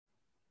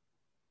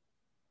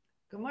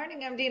Good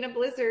morning, I'm Dina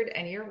Blizzard,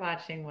 and you're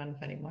watching One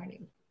Funny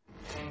Morning.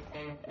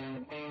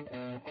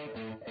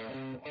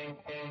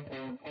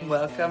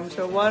 Welcome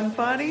to One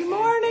Funny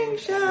Morning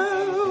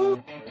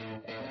Show.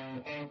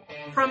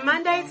 From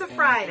Monday to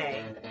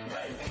Friday.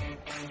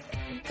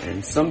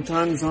 And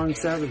sometimes on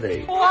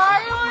Saturday.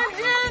 Why would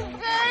you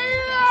say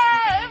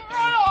that in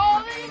front of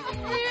all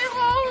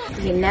these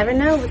people? You never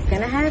know what's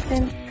gonna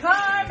happen.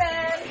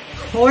 Carmen!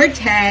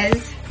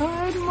 Cortez.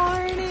 Good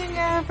morning,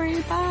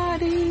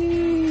 everybody.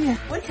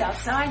 What's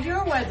outside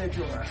your weather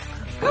drawer?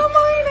 Good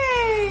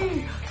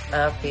morning.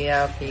 Uppy.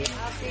 Happy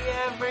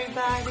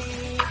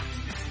everybody.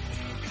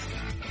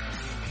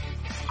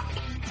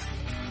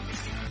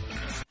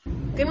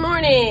 Good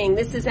morning.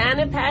 This is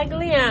Anna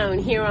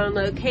Paglione here on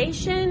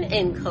location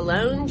in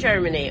Cologne,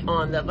 Germany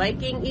on the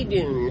Viking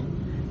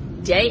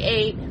Idun. Day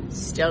 8,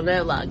 still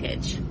no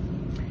luggage.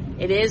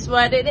 It is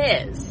what it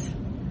is.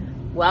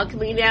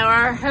 Welcoming now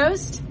our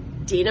host,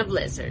 Dina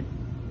Blizzard.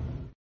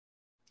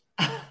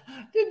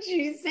 Did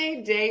you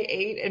say day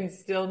 8 and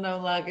still no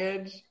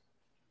luggage?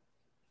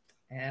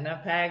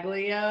 Anna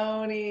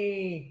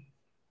Paglione.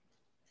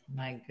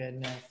 My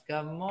goodness.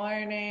 Good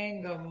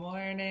morning.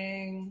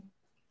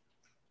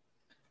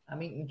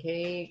 I'm eating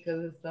cake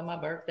because it's on my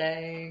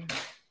birthday.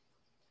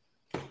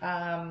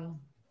 I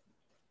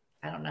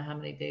don't know how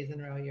many days in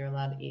a row you're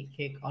allowed to eat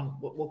cake on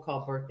what we'll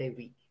call birthday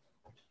week.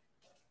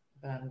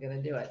 But I'm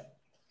going to do it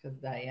because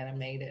Diana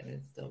made it and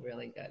it's still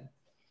really good.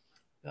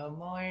 Good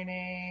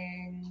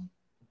morning.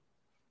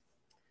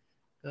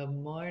 Good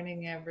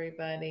morning,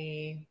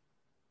 everybody.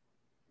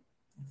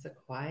 It's a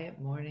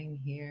quiet morning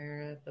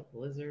here at the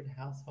Blizzard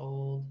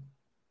household.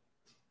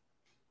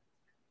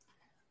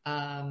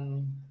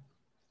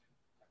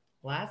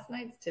 Last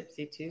night's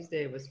Tipsy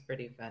Tuesday was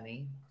pretty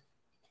funny.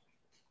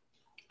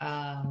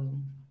 I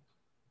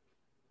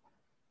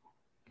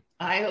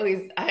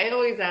always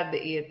add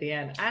the E at the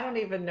end. I don't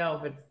even know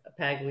if it's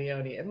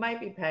Paglione. It might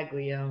be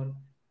Paglione,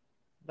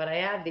 but I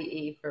add the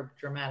E for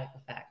dramatic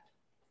effect.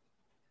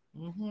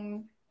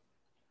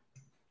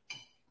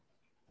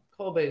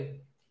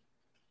 Colby.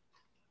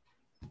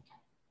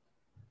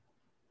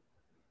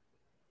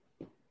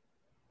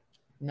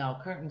 No,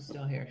 Curtin's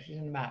still here. She's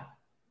in the back.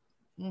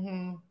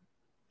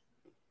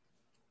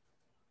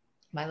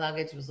 My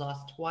luggage was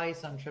lost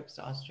twice on trips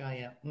to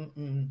Australia.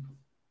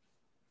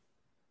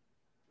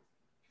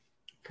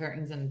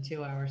 Curtains in a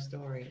 2-hour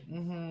story.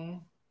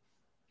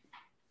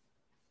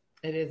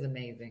 It is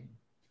amazing.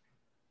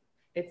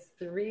 It's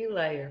 4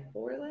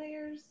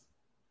 layers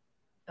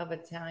of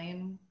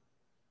Italian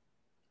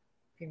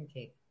cream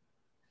cake.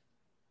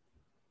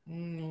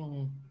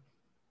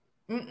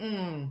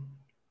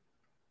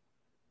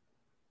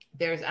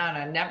 There's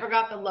Anna. Never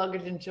got the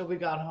luggage until we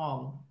got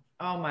home.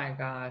 Oh my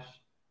gosh.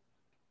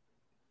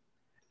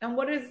 And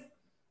what does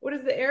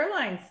the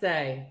airline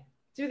say?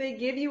 Do they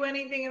give you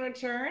anything in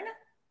return?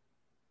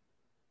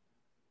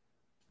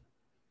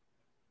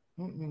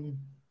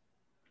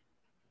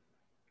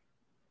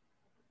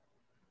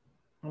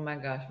 Oh my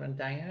gosh, when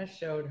Diana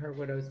showed her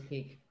widow's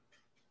peak,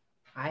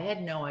 I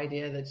had no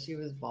idea that she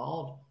was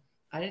bald.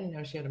 I didn't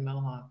know she had a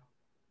mohawk.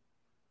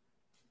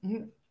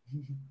 You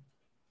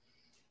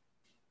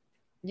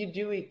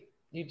do eat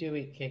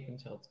cake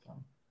until it's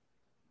gone.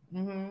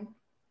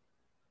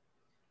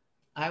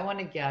 I want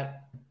to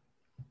get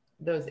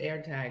those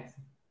air tags.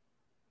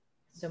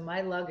 So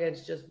my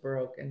luggage just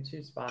broke in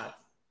 2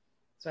 spots.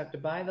 So I have to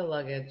buy the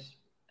luggage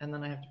and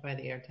then I have to buy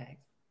the air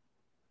tags.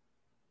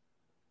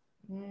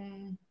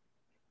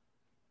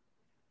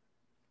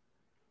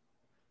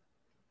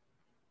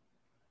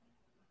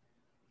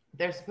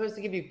 They're supposed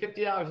to give you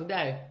 $50 a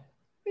day.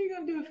 What are you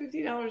going to do with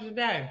 $50 a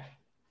day?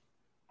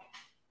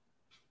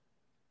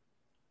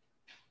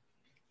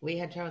 We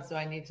had trouble, so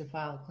I need to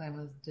file a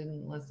claim.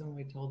 Didn't listen.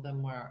 We told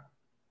them where.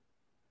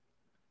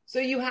 So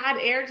you had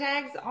air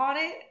tags on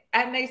it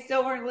and they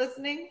still weren't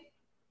listening?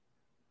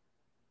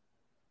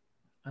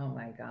 Oh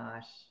my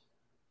gosh.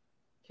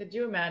 Could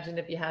you imagine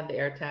if you had the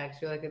air tags?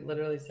 You're like, it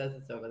literally says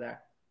it's over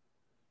there.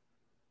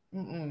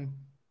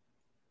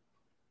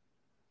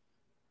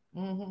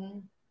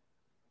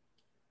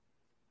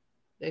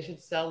 They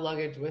should sell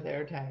luggage with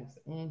air tags.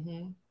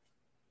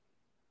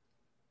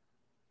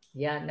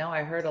 Yeah, no,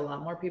 I heard a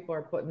lot more people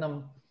are putting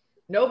them.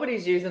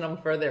 Nobody's using them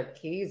for their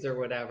keys or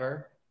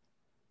whatever.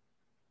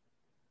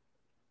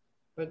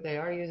 But they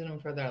are using them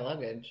for their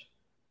luggage.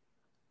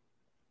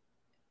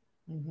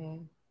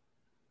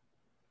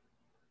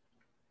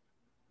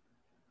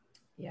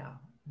 Yeah,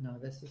 no,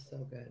 this is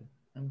so good.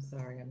 I'm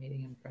sorry I'm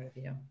eating in front of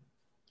you.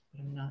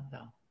 But I'm not,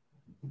 though.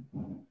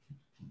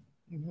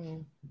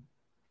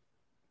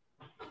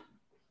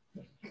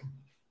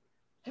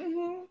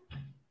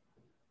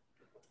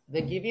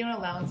 They give you an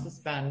allowance to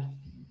spend.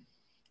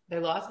 They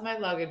lost my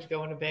luggage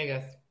going to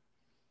Vegas.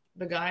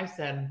 The guy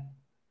said,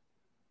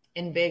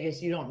 in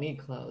Vegas, you don't need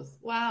clothes.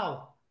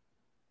 Wow.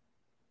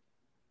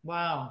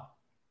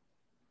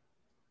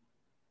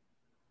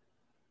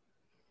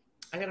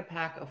 I got a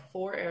pack of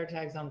 4 air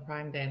tags on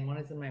Prime Day, and 1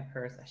 is in my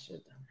purse. I should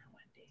have done that,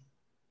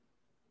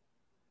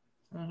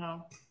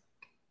 Wendy.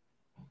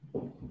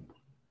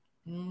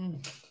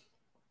 Mm.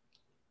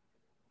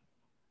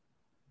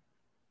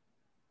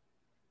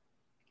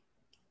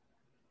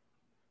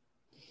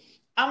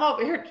 I'm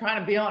over here trying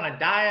to be on a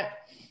diet.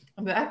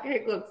 That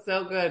cake looks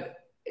so good.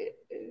 It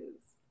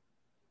is.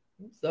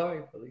 I'm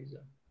sorry, Felicia.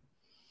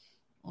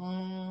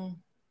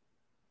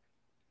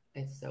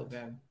 It's so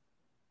good.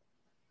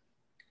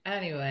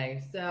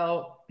 Anyway,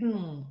 so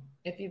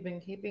if you've been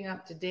keeping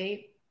up to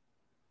date,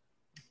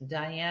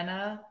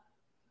 Diana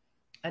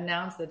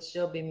announced that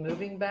she'll be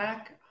moving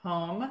back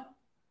home.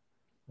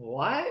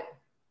 What?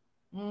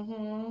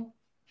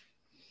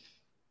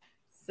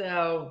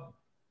 So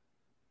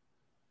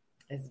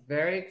it's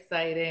very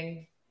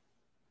exciting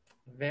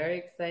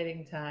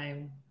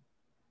time.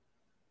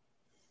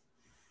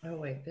 Oh,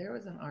 wait, there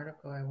was an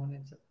article I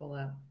wanted to pull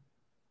up.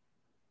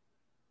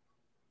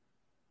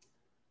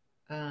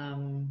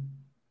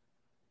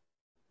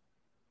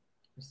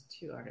 There's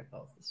two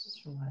articles. This was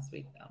from last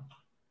week, though.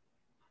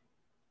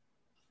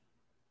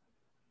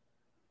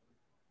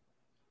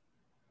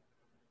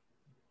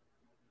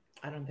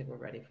 I don't think we're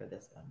ready for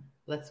this one.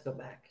 Let's go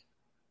back.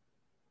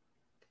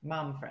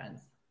 Mom friends.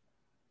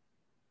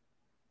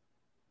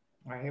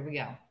 All right, here we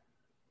go.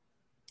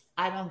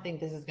 I don't think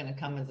this is going to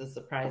come as a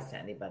surprise to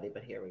anybody,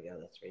 but here we go.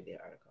 Let's read the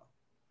article.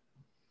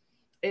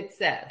 It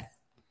says,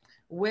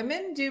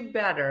 women do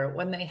better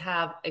when they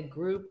have a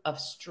group of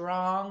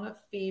strong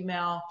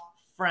female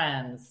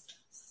friends,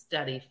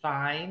 study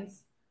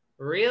finds.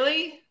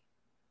 Really?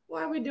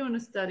 Why are we doing a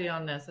study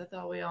on this? I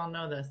thought we all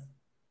know this.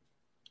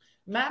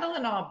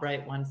 Madeleine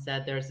Albright once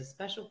said there's a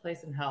special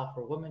place in hell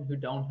for women who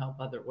don't help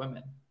other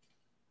women.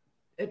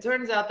 It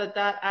turns out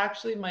that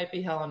actually might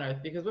be hell on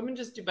earth because women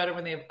just do better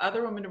when they have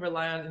other women to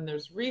rely on, and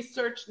there's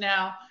research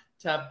now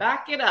to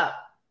back it up.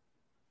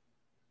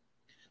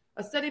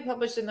 A study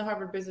published in the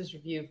Harvard Business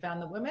Review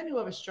found that women who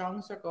have a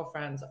strong circle of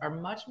friends are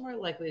much more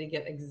likely to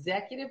get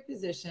executive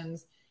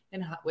positions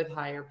with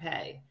higher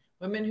pay.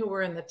 Women who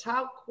were in the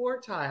top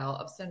quartile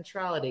of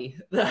centrality.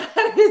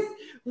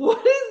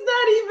 What does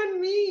that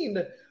even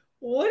mean?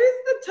 What is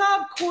the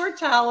top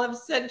quartile of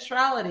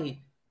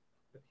centrality?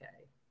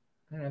 Okay,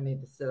 I don't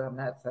need to sit on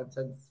that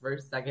sentence for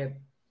a second.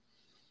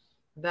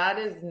 That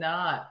is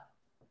not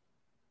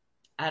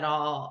at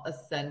all a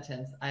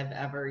sentence I've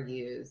ever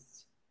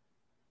used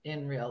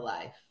in real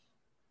life.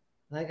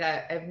 Like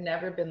I've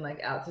never been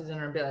like out to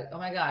dinner and be like, oh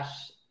my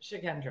gosh,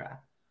 Shakendra,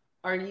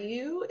 are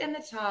you in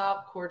the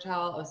top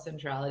quartile of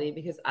centrality?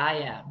 Because I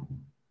am.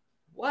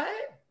 What?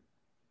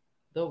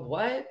 The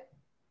what?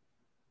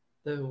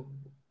 The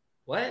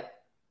what?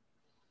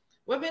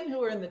 Women who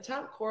were in the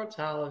top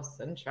quartile of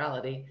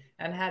centrality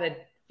and had a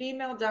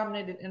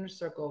female-dominated inner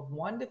circle of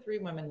 1 to 3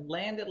 women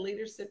landed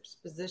leadership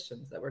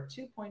positions that were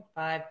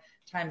 2.5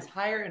 times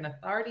higher in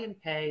authority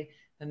and pay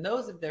than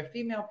those of their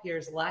female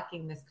peers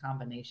lacking this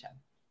combination.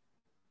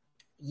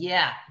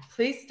 Yeah,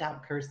 please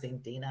stop cursing,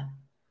 Dina.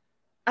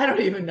 I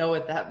don't even know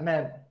what that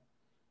meant.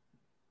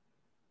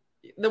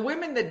 The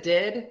women that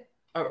did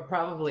are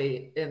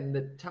probably in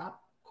the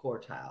top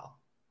quartile,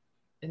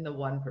 in the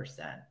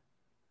 1%,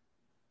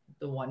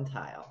 the one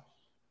tile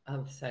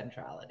of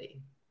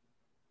centrality.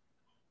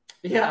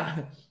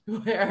 Yeah,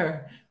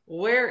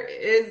 where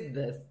is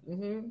this?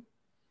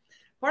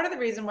 Part of the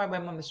reason why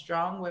women with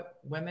strong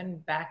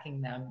women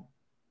backing them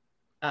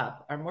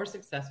up are more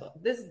successful.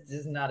 This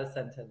is not a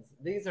sentence.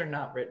 These are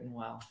not written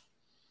well.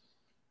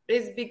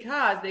 Is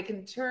because they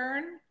can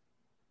turn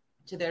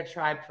to their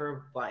tribe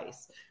for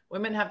advice.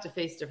 Women have to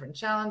face different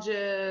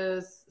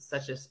challenges,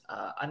 such as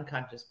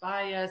unconscious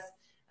bias,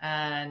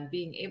 and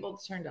being able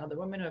to turn to other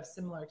women who have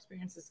similar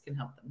experiences can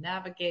help them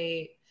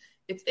navigate.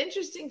 It's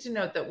interesting to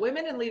note that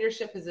women in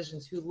leadership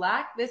positions who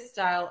lack this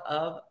style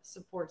of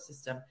support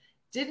system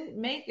didn't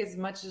make as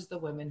much as the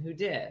women who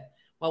did,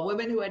 while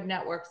women who had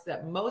networks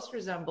that most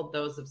resembled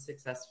those of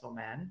successful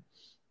men,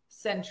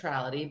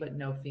 centrality but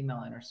no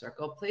female inner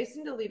circle, placed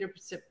into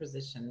leadership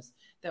positions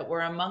that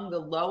were among the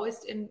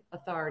lowest in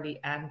authority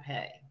and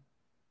pay.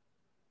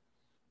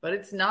 But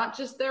it's not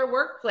just their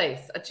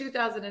workplace. A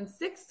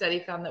 2006 study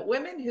found that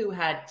women who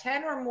had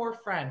 10 or more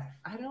friends,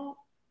 I don't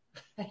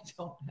have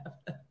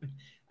that.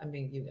 I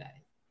mean, you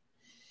guys,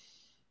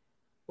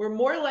 were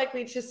more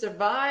likely to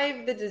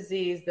survive the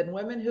disease than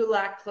women who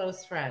lack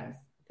close friends.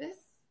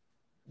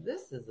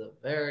 This is a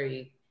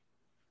very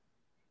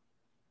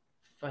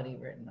funny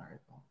written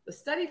article. The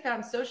study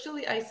found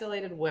socially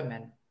isolated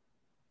women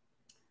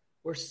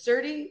were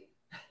 34%.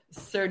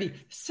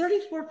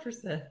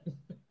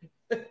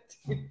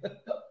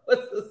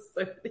 What's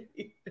a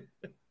 30?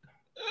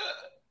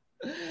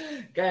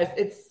 Guys,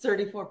 it's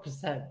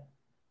 34%.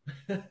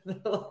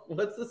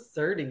 What's a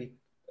 30?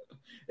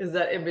 Is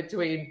that in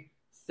between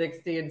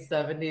 60 and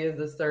 70 is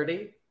a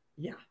 30?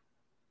 Yeah.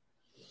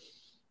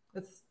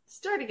 Let's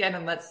start again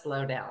and let's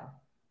slow down.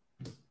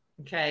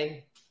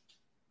 Okay.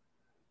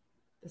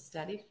 The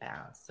study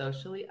found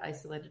socially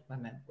isolated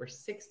women were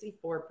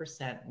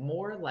 64%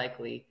 more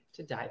likely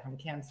to die from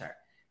cancer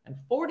and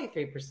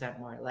 43%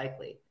 more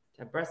likely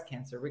to have breast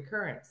cancer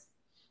recurrence.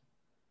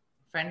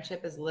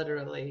 Friendship is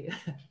literally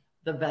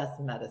the best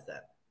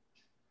medicine.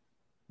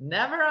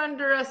 Never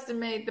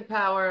underestimate the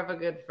power of a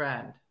good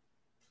friend.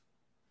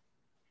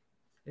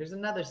 Here's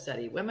another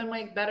study. Women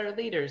make better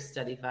leaders,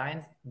 study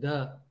finds.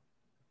 Duh.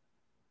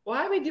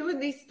 Why are we doing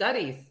these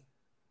studies?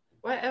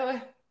 What?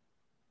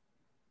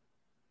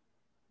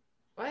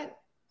 What?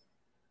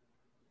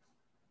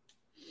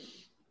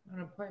 An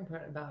important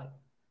part about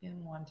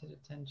unwanted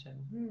attention.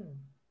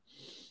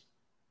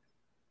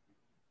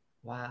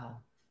 Wow.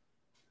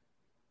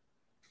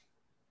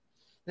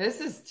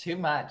 This is too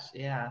much.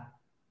 Yeah.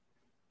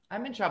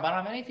 I'm in trouble. I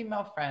don't have any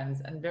female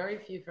friends and very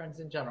few friends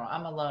in general.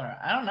 I'm a loner.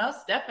 I don't know,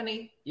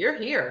 Stephanie. You're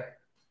here.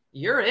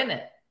 You're in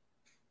it.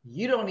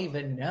 You don't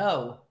even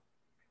know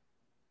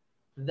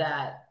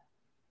that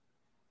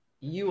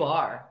you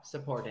are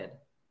supported.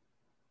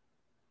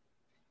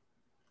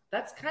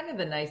 That's kind of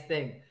the nice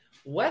thing.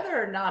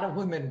 Whether or not a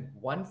woman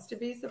wants to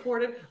be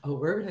supported,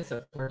 we're going to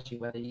support you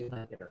whether you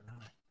like it or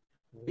not.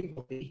 We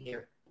will be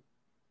here.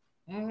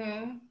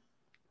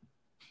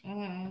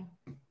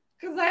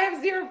 Because I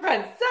have 0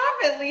 friends. Stop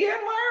it,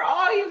 Leanne. Why are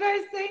all you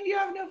guys saying you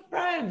have no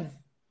friends?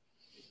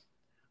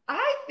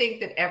 I think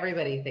that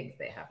everybody thinks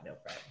they have no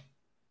friends.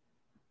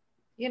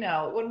 You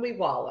know, when we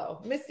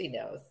wallow, Missy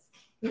knows.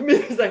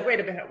 Missy's like, wait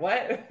a minute,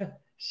 what?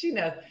 She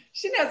knows.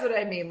 She knows what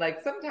I mean.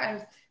 Like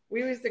sometimes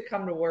we used to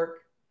come to work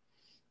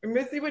and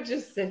Missy would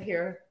just sit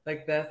here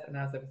like this. And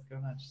I was like, what's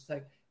going on? She's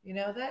like, you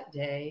know, that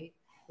day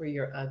where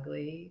you're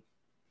ugly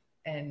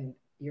and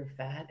you're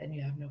fat and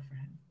you have no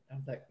friends? I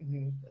was like,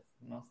 that's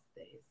most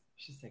days.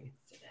 She's like,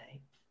 it's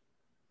today.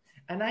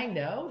 And I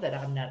know that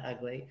I'm not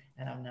ugly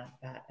and I'm not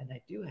fat and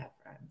I do have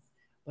friends.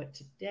 But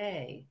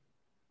today,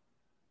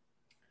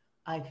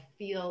 I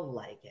feel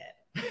like it.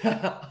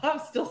 I'm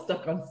still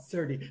stuck on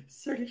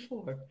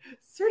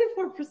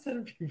 34%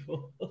 of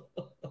people.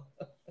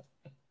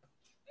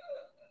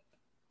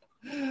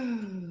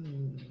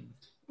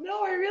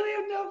 No, I really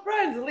have no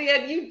friends.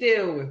 Leanne, you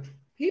do.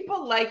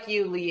 People like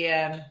you,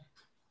 Leanne.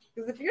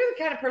 Because if you're the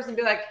kind of person to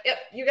be like, yep,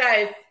 you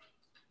guys,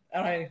 I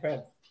don't have any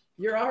friends.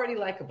 You're already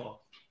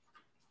likable.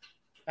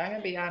 I'm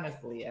going to be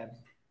honest, Leanne.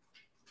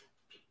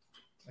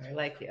 I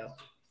like you.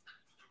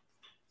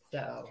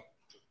 So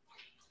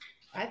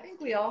I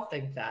think we all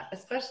think that,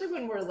 especially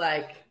when we're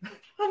like,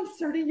 I'm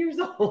 30 years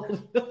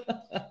old. Oh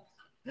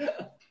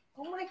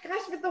my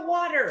gosh, with the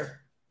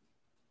water.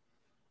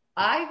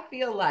 I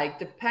feel like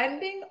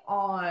depending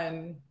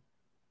on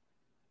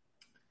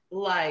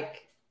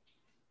like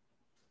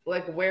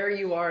where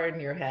you are in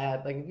your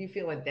head, like if you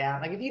feeling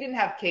down, like if you didn't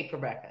have cake for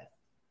breakfast,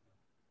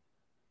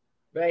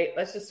 right?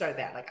 Let's just start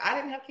that. Like I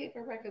didn't have cake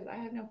for breakfast. I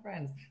had no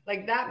friends.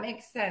 Like that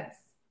makes sense.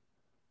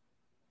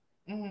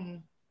 Do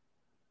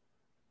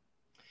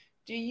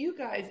you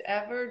guys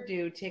ever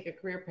take a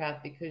career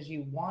path because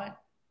you want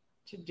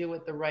to do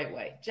it the right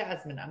way?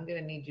 Jasmine, I'm going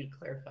to need you to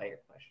clarify your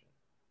question.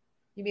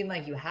 You mean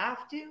like you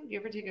have to? Do you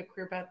ever take a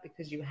career path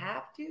because you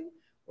have to?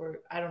 Or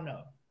I don't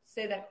know.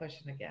 Say that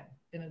question again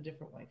in a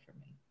different way for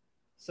me.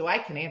 So I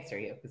can answer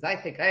you because I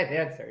think I have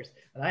answers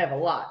and I have a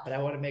lot, but I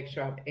want to make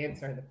sure I'm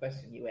answering the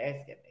question you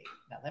asked me.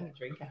 Now let me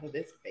drink out of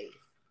this face.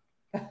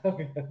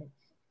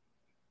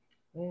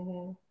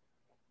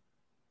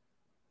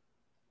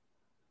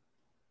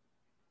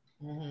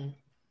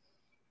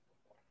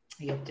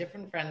 You have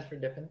different friends for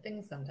different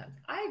things sometimes.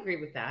 I agree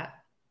with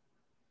that.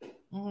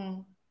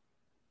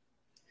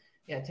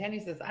 Yeah, Tanny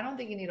says, I don't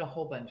think you need a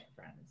whole bunch of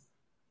friends.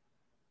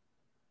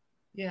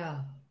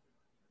 Yeah.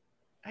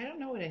 I don't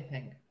know what I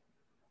think.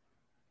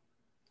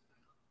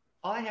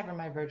 All I have are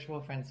my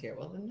virtual friends here.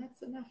 Well, then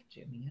that's enough,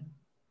 Jimmy.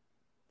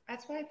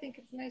 That's why I think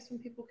it's nice when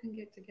people can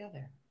get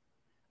together.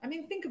 I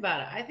mean, think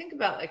about it. I think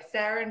about like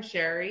Sarah and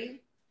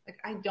Sherry. Like,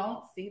 I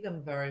don't see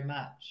them very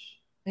much.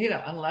 You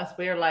know, unless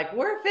we're like,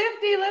 we're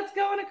 50, let's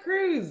go on a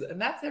cruise.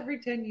 And that's every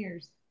 10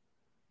 years.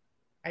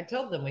 I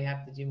told them we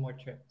have to do more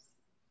trips.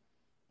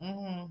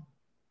 And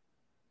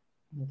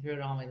through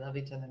it all, we love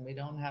each other. And we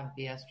don't have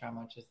BS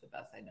drama, which is the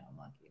best. I know I'm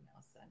lucky now,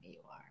 Sonny,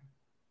 you are.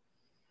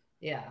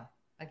 Yeah.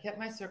 I kept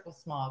my circle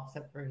small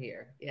except for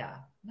here. Yeah.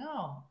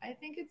 No, I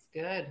think it's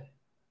good.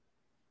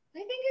 I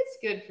think it's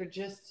good for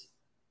just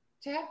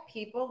to have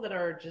people that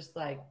are just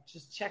like,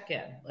 just check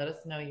in. Let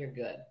us know you're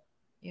good.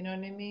 You know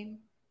what I mean?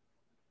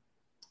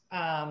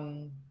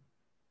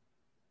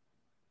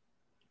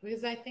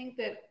 Because I think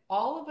that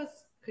all of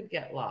us could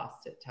get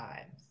lost at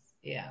times.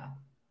 Yeah.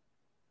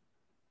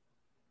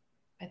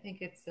 I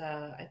think it's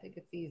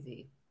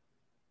easy.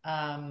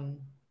 The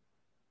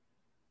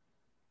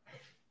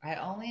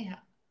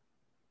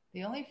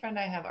only friend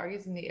I have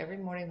argues with me every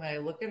morning when I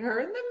look at her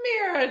in the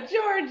mirror,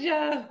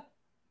 Georgia.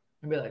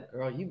 I'd be like,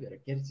 girl, you better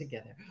get it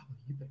together. Oh,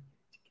 you better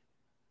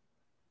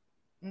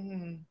get it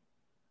together.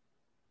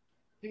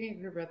 Thinking a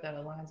group about that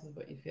aligns with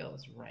what you feel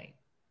is right.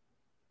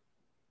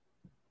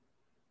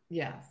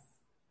 Yes.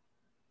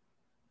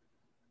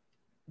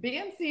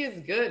 BNC is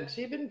good.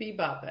 She's been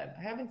bebopping.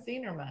 I haven't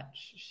seen her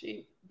much.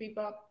 She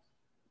bebopped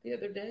the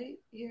other day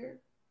here.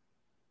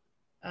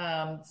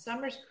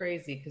 Summer's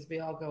crazy because we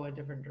all go in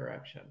different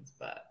directions,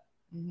 but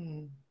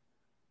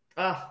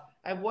I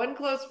have one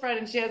close friend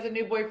and she has a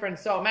new boyfriend,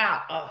 so I'm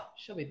out.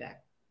 She'll be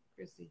back.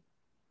 Chrissy.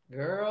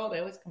 Girl, they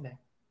always come back.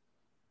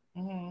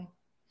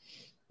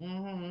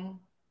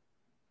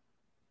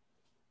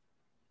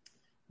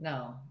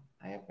 No,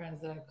 I have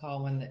friends that I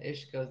call when the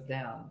ish goes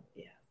down.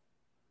 Yeah.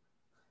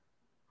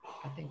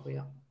 I think we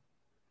all.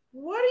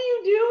 What are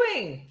you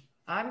doing?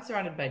 I'm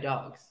surrounded by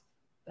dogs.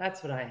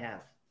 That's what I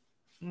have.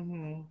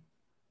 I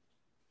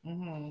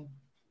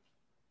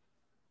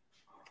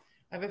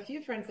have a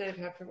few friends that I've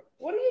had for.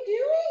 What are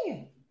you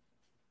doing?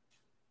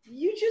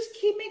 You just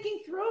keep making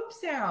throw up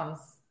sounds.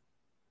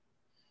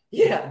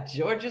 Yeah,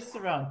 Georgia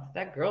Cerrone.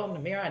 That girl in the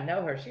mirror, I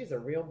know her. She's a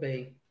real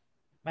bee.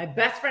 My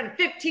best friend,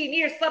 15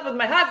 years, slept with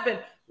my husband.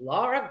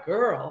 Laura,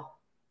 girl,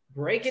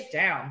 break it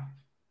down.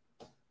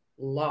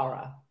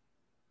 Laura.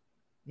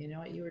 You know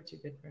what? You were too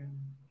good for him.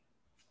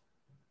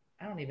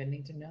 I don't even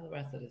need to know the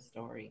rest of the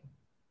story.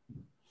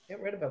 Get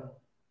rid of them.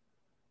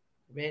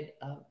 Rid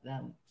of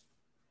them.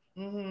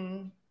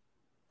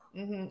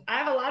 I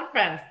have a lot of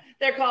friends.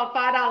 They're called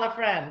 $5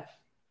 friends.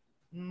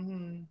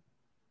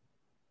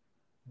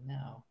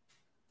 No.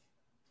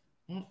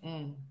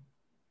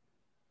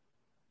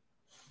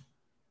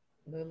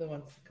 Lulu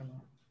wants to come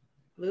on.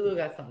 Lulu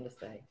got something to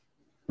say.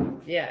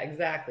 Yeah,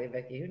 exactly,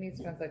 Vicky. Who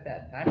needs friends like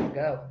that? Time to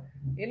go.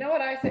 You know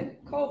what I said?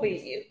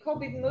 Colby,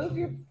 move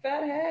your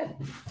fat head.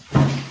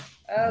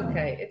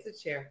 Okay, it's a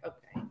chair.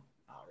 Okay.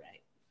 All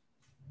right.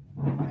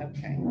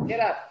 Okay. Get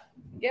up.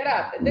 Get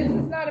up. This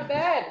is not a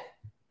bed.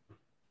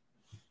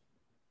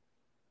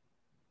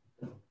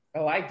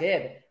 Oh, I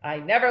did. I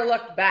never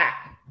looked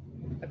back.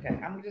 Okay,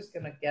 I'm just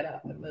going to get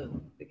up and move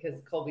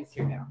because Colby's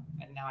here now.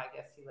 And now I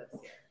guess he lives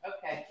here.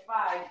 Okay,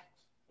 goodbye.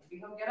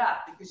 You go get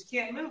up because you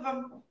can't move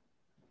him.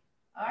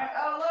 All right.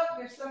 Oh, look,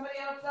 there's somebody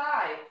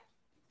outside.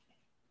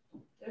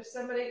 There's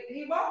somebody.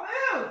 He won't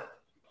move.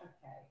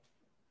 Okay.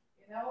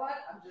 You know what?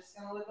 I'm just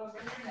going to live over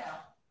here now.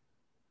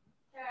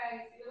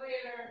 Okay, see you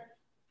later.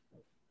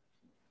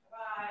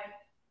 Bye.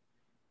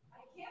 I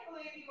can't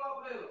believe he won't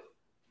move.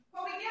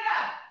 Colby, get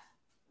up.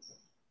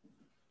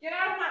 Get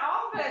out of my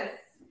office.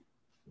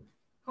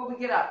 Colby,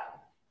 get up.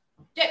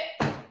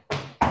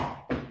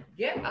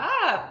 Get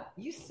up.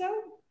 You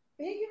so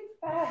big and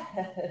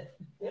fat.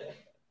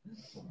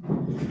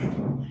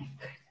 Oh my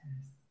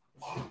goodness.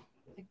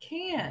 I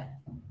can't.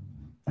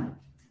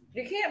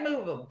 You can't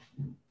move him.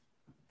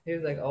 He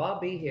was like, oh, I'll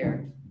be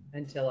here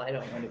until I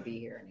don't want to be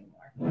here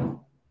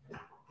anymore.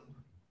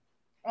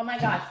 Oh my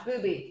gosh,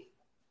 Booby.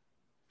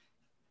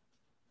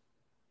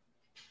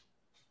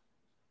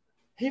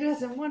 He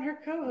doesn't want her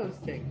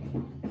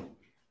co-hosting.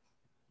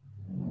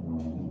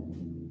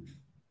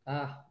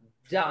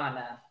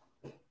 Donna.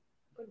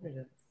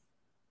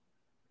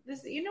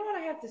 This, you know what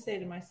I have to say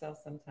to myself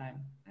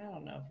sometime? I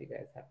don't know if you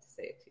guys have to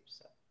say it to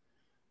yourself.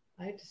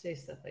 I have to say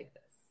stuff like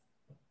this.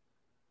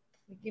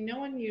 Like, you know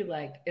when you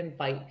like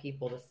invite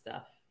people to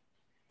stuff,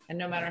 and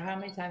no matter how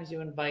many times you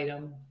invite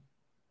them,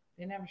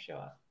 they never show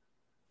up.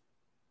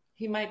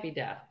 He might be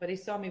deaf, but he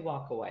saw me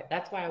walk away.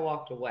 That's why I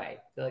walked away.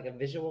 So like a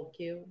visual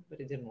cue, but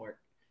it didn't work.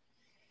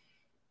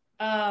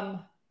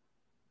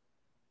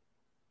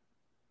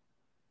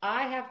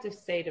 I have to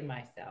say to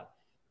myself,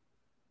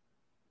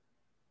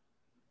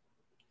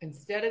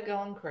 instead of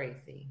going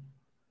crazy,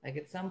 like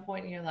at some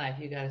point in your life,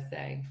 you got to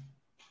say,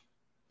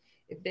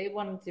 if they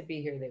wanted to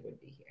be here, they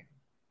would be here.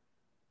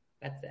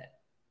 That's it.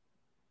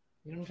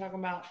 You know what I'm talking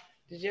about?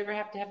 Did you ever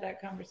have to have that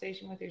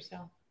conversation with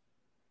yourself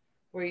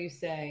where you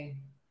say,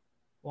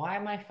 why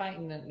am I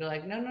fighting them? They're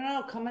like,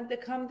 no, come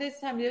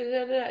this time.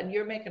 And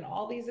you're making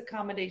all these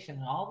accommodations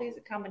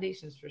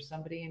for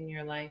somebody in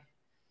your life.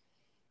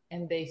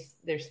 And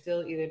they're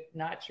still either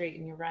not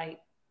treating you right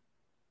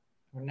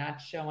or not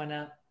showing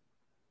up.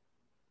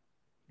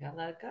 You gotta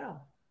let it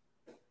go.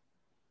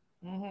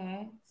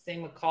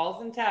 Same with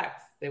calls and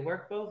texts. They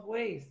work both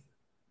ways.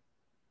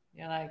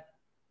 You're like,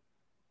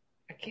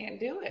 I can't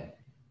do it.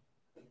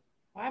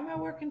 Why am I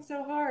working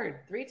so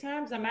hard? 3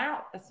 times I'm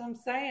out. That's what I'm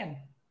saying.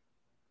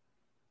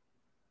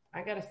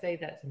 I got to say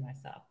that to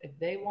myself. If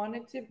they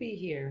wanted to be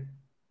here,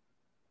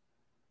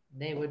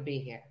 they would be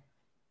here.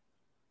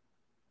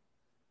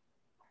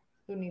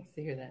 Who needs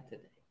to hear that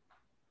today?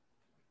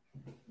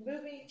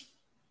 Booby,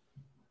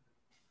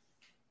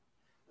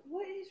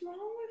 what is wrong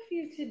with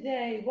you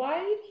today? Why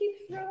do you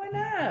keep throwing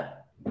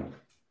up?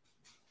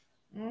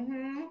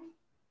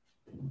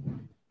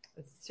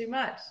 It's too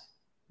much.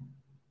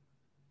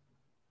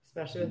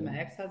 Especially with my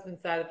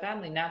ex-husband's side of the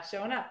family not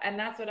showing up. And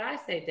that's what I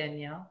say,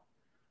 Danielle.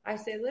 I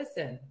say,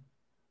 listen,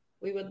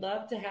 we would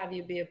love to have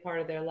you be a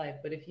part of their life,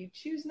 but if you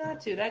choose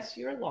not to, that's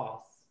your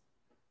loss.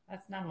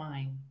 That's not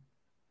mine.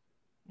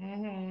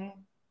 What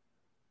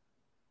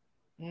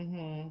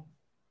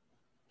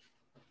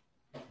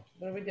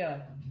are we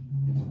doing?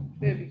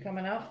 Babe, you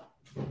coming up?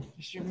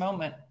 It's your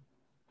moment.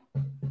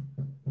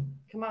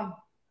 Come on.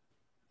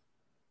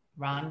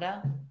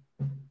 Rhonda,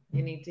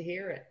 you need to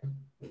hear it.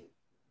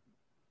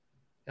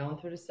 Going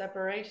through the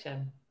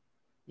separation.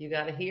 You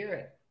got to hear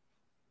it.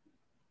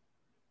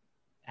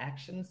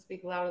 Actions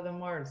speak louder than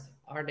words.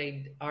 Are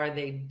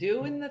they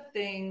doing the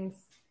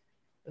things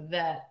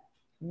that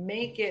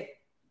make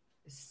it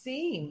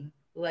seem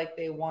like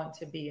they want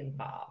to be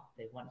involved.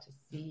 They want to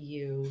see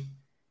you.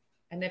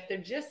 And if they're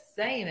just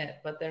saying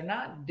it, but they're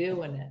not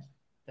doing it,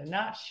 they're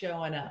not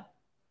showing up.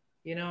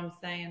 You know what I'm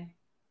saying?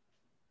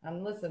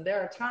 And listen,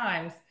 there are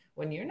times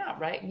when you're not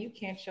right and you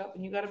can't show up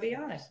and you got to be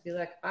honest. Be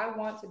like, I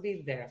want to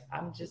be there.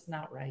 I'm just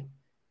not right.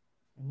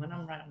 And when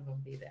I'm right, I'm going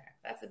to be there.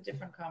 That's a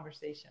different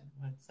conversation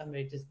when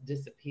somebody just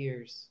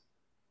disappears.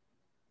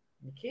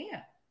 You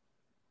can't.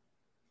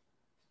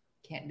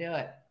 Can't do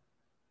it.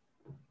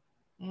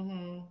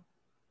 Mm-hmm.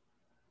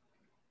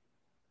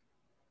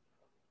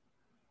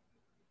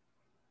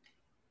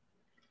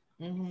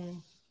 Mm-hmm.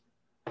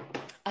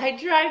 I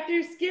drive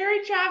through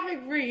scary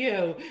traffic for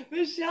you.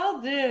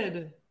 Michelle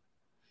did.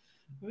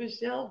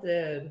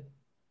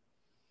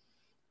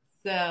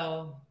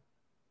 So,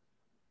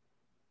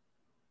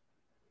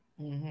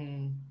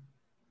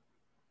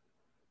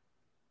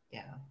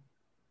 yeah.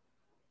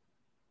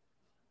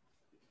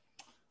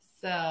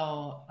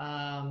 So,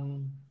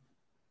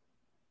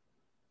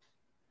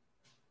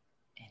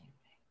 anyway.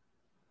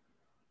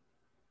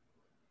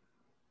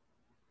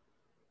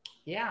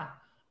 Yeah,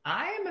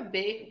 I'm a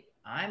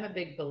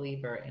big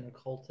believer in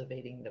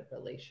cultivating the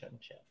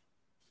relationship.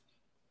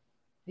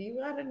 You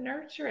got to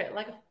nurture it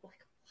like a flower.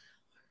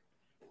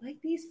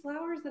 Like these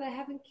flowers that I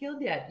haven't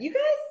killed yet. You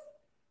guys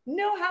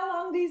know how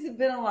long these have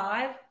been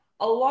alive?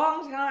 A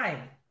long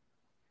time.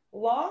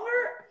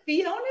 Longer?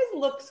 Fiona's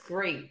looks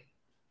great.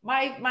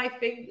 My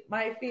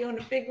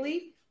Fiona fig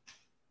leaf.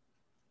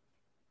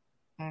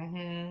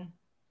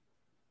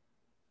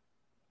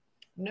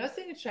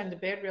 Noticing a trend, the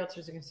bad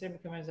realtors are considering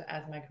becoming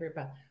as my career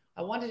path.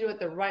 I want to do it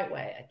the right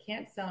way. I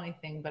can't sell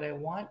anything, but I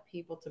want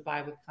people to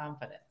buy with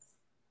confidence.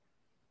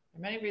 There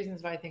are many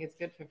reasons why I think it's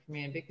good for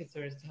me and big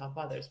concern is to help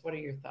others. What are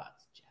your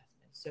thoughts,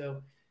 Jasmine?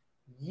 So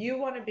you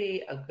want to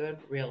be a good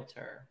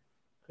realtor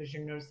because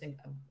you're noticing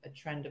a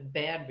trend of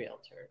bad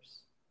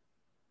realtors.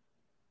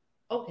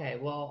 Okay,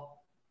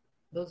 well,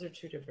 those are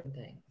two different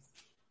things.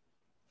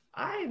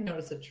 I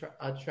noticed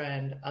a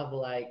trend of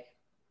like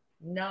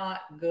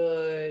not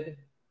good.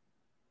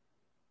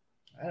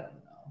 I don't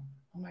know.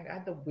 Oh my God, I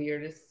had the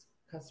weirdest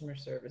customer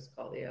service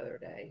call the other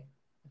day.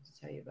 I have to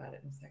tell you about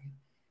it in a second.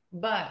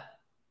 But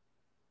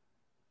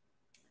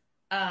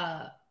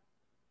so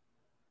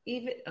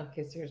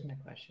here's my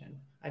question.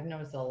 I've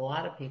noticed a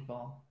lot of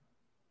people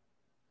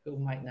who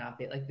might not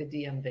be like the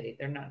DMV.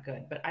 They're not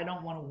good, but I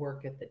don't want to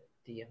work at the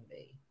DMV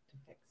to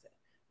fix it.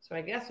 So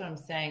I guess what I'm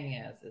saying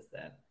is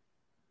that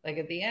like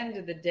at the end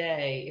of the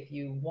day, if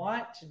you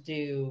want to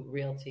do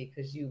realty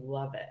because you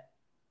love it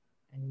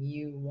and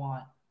you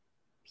want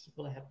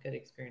people to have good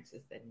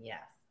experiences, then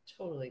yes,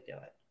 totally do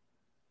it.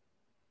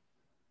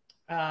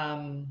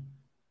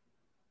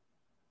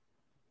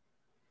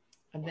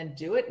 And then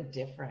do it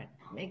different.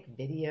 Make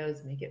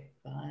videos, make it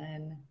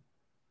fun.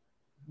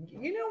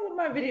 You know what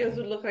my videos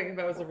would look like if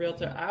I was a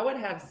realtor? I would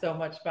have so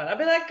much fun. I'd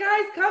be like,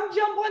 guys, come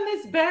jump on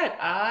this bed.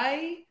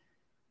 I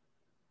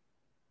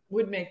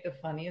would make the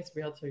funniest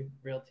realty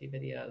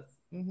videos.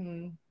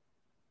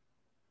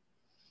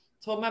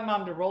 Told my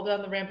mom to roll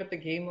down the ramp at the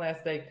game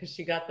last night because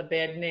she got the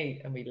bad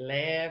knee. And we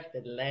laughed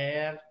and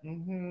laughed.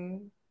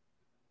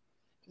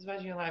 Just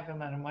watching your live on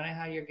that. I'm wondering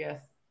how your guess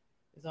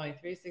is only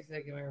 $360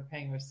 like we were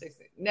paying was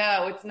 $60.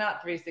 No, it's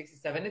not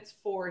 $367. It's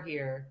 $4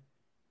 here.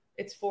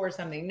 It's $4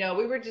 something. No,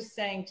 we were just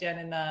saying, Jen,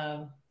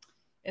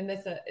 in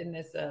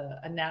this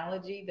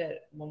analogy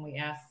that when we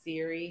asked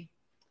Siri,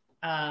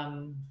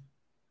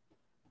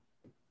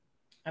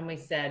 and we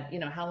said, you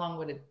know, how long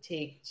would it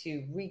take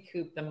to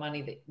recoup the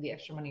money, the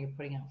extra money you're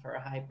putting out for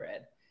a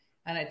hybrid?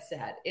 And it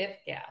said,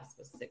 if gas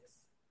was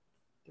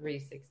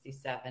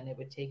 $367, it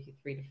would take you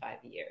 3 to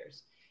 5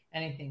 years.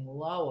 Anything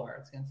lower,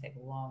 it's going to take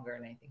longer,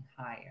 and anything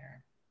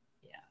higher,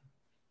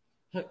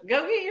 yeah.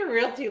 Go get your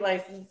realty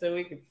license so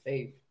we can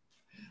save.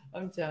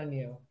 I'm telling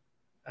you,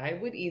 I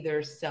would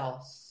either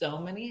sell so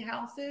many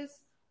houses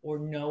or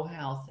no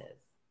houses.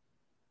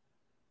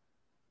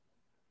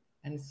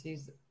 And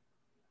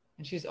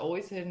she's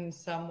always hidden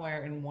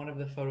somewhere in one of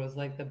the photos,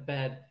 like the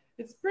bed.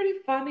 It's pretty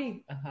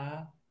funny. Did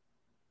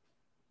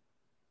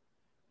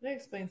I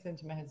explain something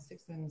to my head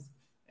 6 times?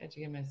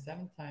 Educated my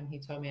 7th time. He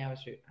told me I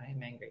was rude. I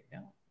am angry. No,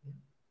 I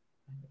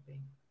could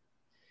be.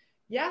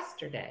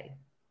 Yesterday,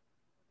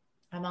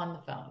 I'm on the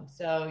phone.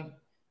 So,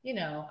 you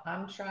know,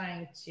 I'm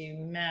trying to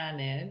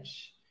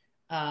manage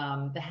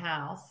the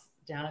house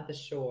down at the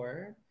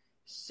shore.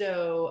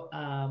 So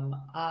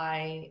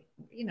I,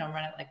 you know,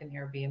 run it like an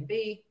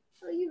Airbnb.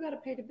 Oh, you got to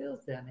pay the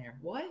bills down there.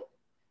 What?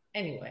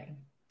 Anyway,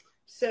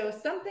 so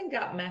something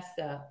got messed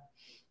up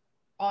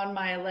on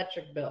my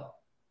electric bill.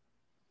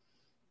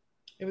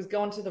 It was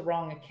going to the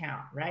wrong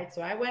account, right?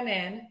 So I went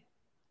in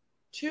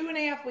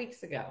 2.5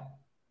 weeks ago,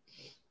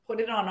 put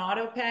it on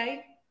auto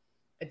pay,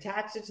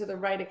 attached it to the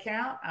right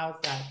account. I was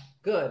like,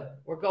 good,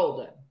 we're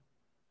golden.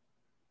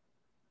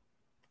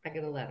 I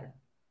get a letter.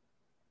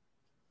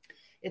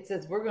 It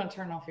says, we're going to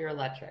turn off your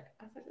electric.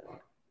 I was like,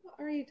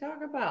 what are you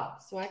talking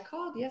about? So I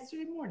called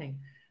yesterday morning.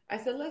 I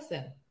said,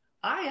 listen,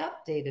 I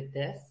updated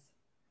this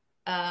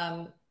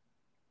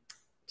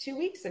 2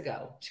 weeks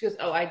ago. She goes,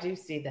 oh, I do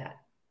see that.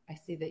 I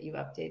see that you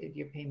updated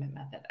your payment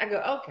method. I go,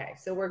 okay,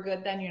 so we're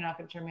good then? You're not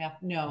going to turn me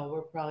off? No,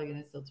 we're probably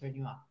going to still turn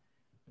you off.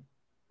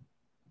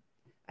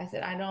 I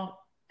said, I don't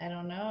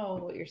know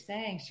what you're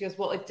saying. She goes,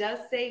 well, it does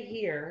say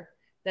here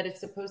that it's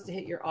supposed to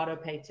hit your auto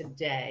pay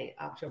today,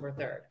 October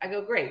 3rd. I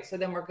go, great. So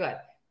then we're good,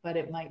 but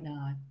it might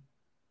not.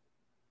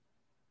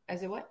 I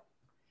said, what?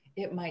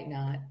 It might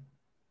not.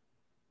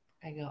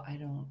 I go,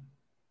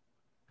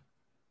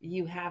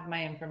 you have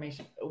my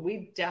information.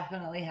 We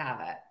definitely have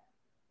it.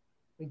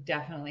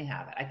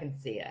 I can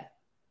see it.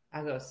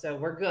 I go, so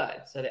we're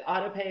good. So the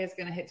auto pay is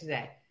going to hit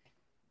today.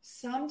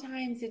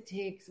 Sometimes it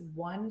takes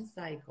one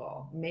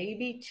cycle,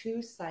 maybe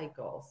 2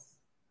 cycles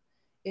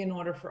in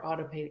order for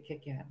auto pay to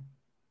kick in.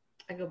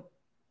 I go,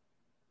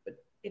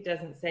 but it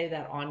doesn't say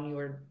that on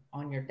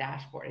your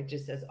dashboard. It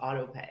just says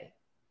auto pay,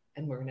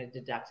 and we're going to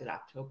deduct it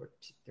October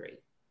 3.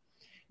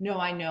 No,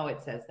 I know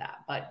it says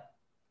that, but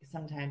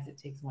sometimes it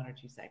takes 1 or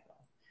 2 cycles.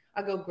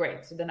 I go,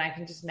 great. So then I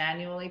can just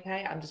manually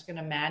pay. I'm just going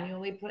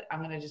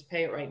to just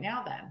pay it right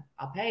now then.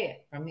 I'll pay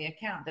it from the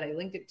account that I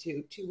linked it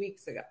to 2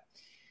 weeks ago.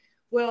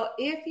 Well,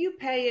 if you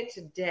pay it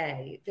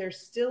today, there's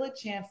still a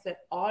chance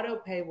that auto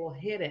pay will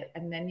hit it,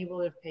 and then you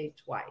will have paid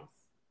twice.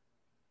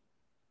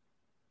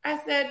 I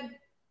said,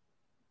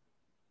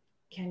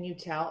 can you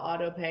tell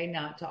auto pay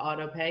not to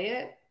auto pay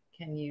it?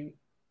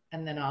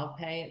 And then I'll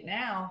pay it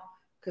now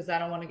because I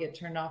don't want to get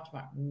turned off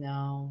tomorrow.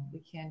 No, we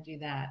can't do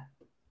that.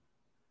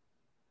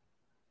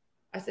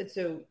 I said,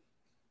 so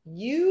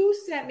you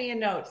sent me a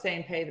note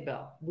saying pay the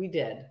bill. We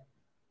did.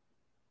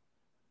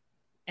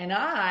 And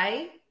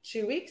I,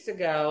 2 weeks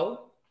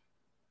ago,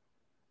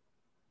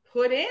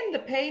 put in the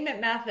payment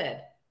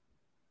method.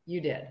 You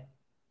did.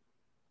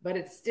 But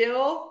it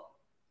still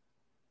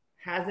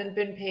hasn't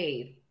been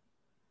paid.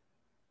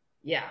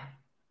 Yeah.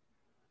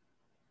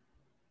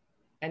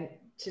 And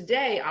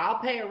today, I'll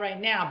pay it right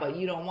now, but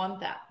you don't want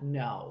that.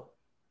 No,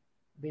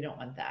 we don't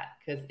want that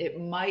because it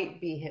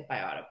might be hit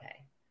by auto pay.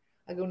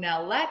 I go,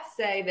 now let's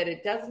say that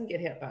it doesn't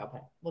get hit by auto pay.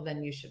 Well,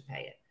 then you should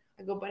pay it.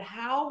 I go, but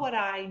how would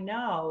I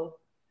know?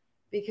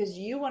 Because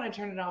you want to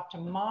turn it off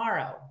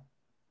tomorrow.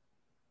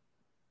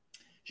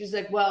 She's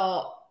like,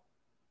 well,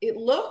 it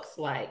looks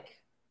like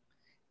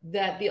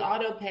that the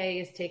auto pay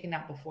is taken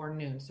out before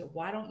noon. So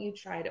why don't you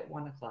try it at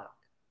 1 o'clock?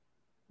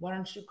 Why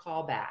don't you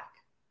call back?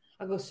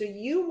 I go, so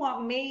you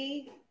want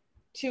me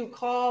to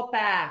call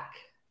back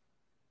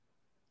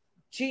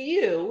to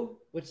you,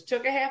 which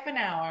took a half an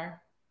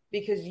hour,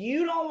 because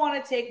you don't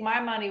want to take my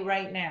money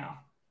right now.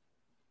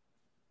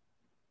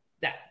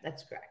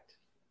 That's correct.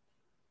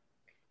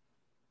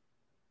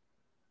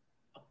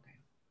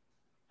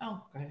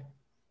 Okay.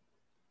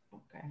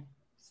 Okay.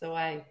 So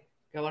I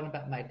go on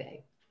about my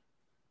day.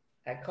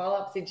 I call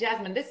up, see,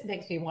 Jasmine, this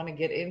makes me want to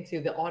get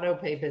into the auto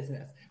pay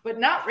business, but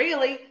not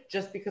really,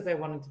 just because I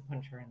wanted to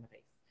punch her in the face.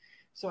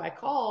 So I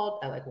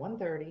called at like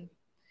 1:30,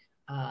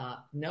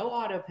 no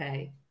auto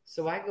pay.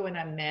 So I go in,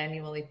 I'm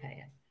manually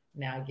paying.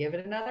 Now I give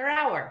it another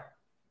hour.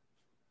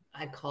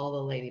 I call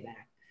the lady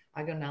back.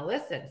 I go, now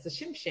listen, it's a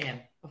shim sham.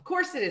 Of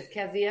course it is,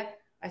 Kezia.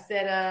 I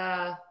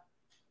said,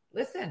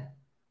 listen,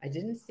 I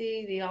didn't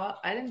see the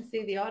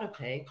auto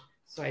pay,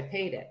 so I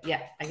paid it.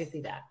 Yeah, I can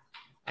see that.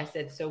 I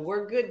said, so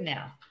we're good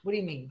now. What do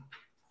you mean?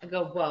 I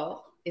go,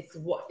 well, it's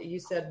what you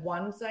said,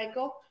 1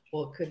 cycle.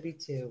 Well, it could be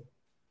 2.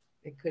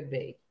 It could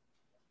be.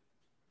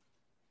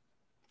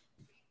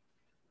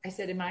 I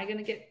said, am I going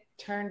to get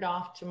turned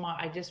off tomorrow?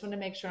 I just want to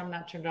make sure I'm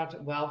not turned off.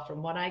 Well,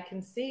 from what I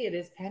can see, it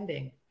is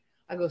pending.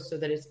 I go, so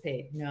that it's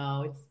paid.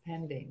 No, it's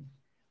pending,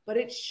 but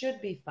it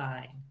should be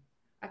fine.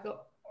 I go,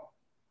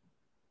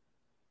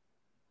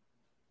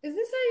 is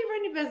this how you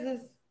run your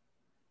business? Is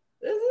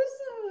this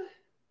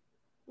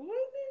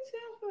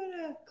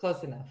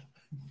close enough?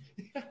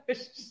 I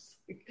was just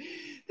like,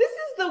 this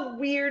is the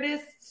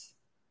weirdest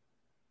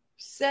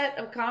set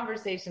of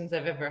conversations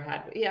I've ever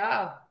had.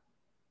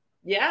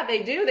 Yeah,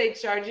 they do. They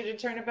charge you to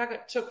turn it back.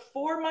 It took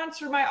 4 months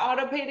for my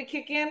auto pay to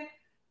kick in.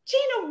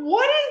 Gina,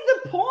 what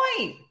is the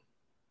point?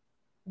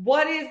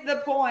 What is the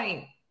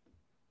point?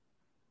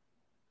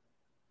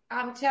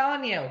 I'm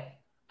telling you,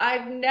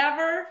 I've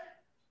never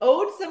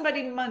owed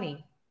somebody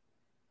money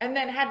and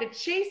then had to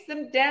chase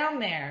them down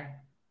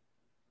there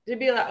to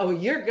be like, oh,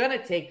 you're going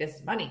to take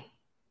this money.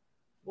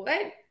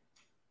 What?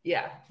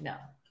 Yeah, no.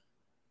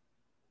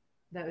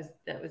 That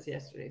was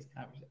yesterday's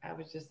conversation. I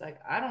was just like,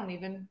 I don't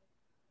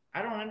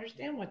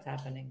understand what's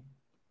happening.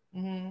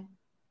 Mm-hmm.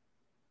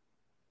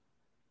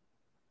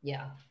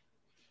 Yeah.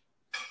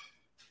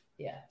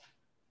 Okay.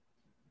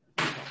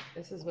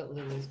 This is what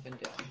Lulu's been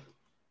doing.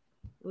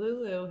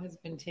 Lulu has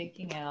been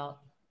taking out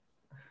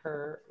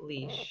her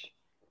leash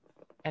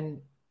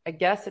and I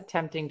guess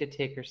attempting to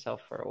take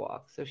herself for a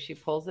walk. So she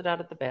pulls it out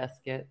of the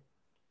basket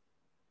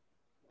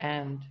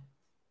and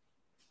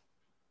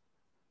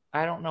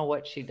I don't know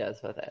what she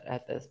does with it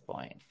at this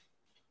point.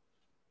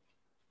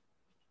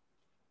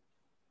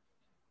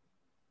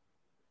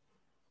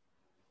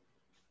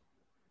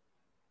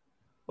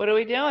 What are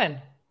we doing?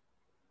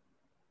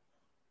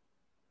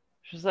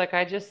 She's like,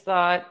 I just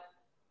thought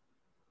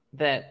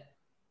that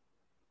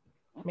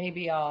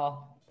maybe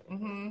I'll,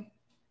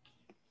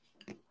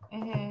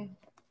 Mm-hmm.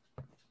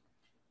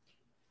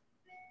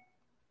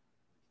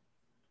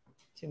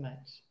 Too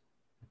much.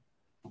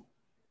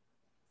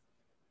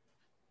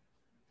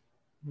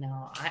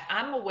 No,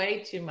 I'm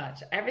away too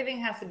much. Everything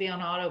has to be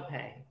on auto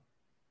pay.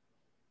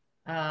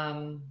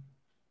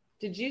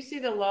 Did you see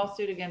the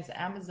lawsuit against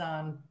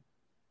Amazon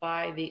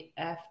by the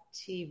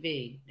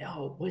FTV?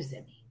 No, what does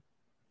that mean?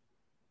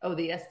 Oh,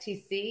 the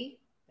STC?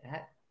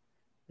 That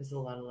is a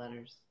lot of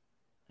letters.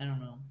 I don't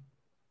know.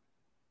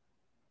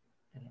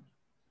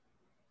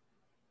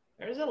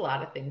 There's a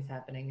lot of things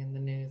happening in the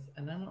news,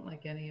 and I don't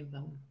like any of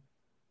them.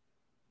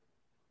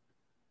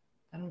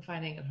 I'm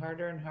finding it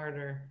harder and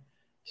harder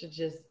to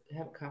just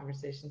have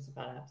conversations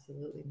about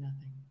absolutely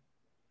nothing.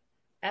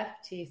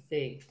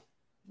 FTC.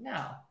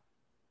 No.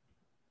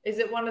 Is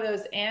it one of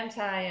those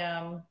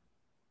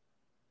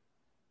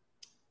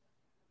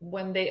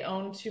when they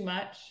own too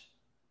much?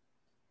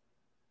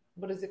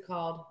 What is it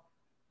called?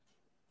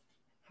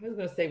 I was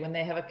going to say when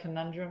they have a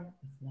conundrum.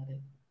 That's not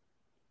it.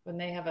 When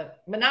they have a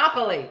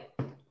monopoly.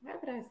 Why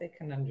would I say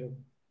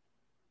conundrum?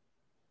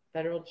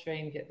 Federal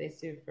train they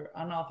sued for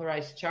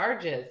unauthorized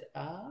charges.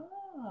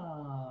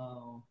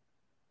 Oh.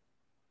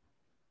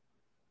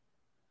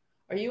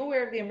 Are you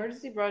aware of the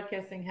emergency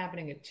broadcasting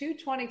happening at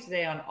 2:20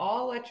 today on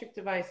all electric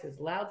devices?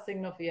 Loud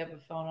signal if you have a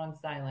phone on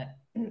silent.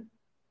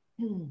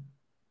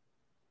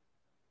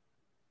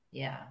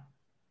 Yeah.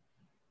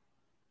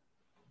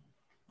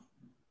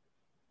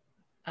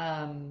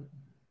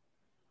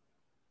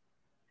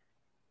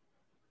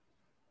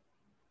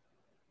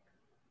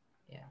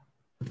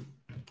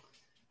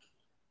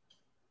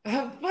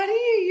 Why do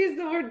you use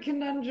the word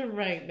conundrum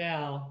right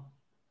now?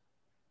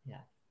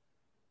 Yeah.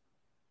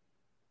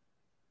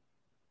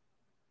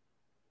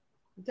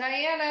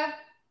 Diana.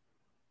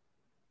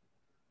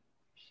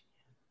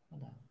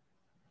 Hold on.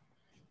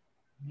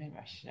 Maybe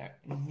I should.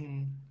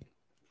 Mm-hmm.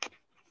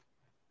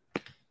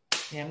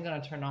 Yeah, I'm going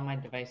to turn all my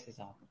devices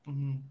off.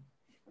 Mm-hmm.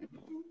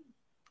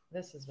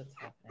 This is what's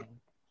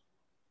happening.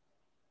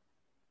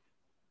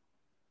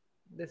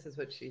 This is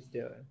what she's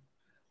doing.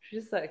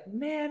 She's like,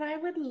 man, I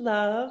would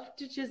love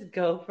to just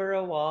go for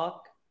a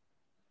walk.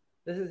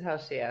 This is how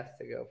she asked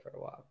to go for a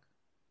walk.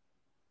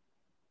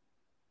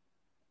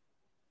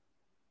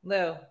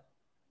 Lulu.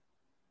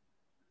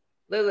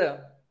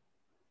 No.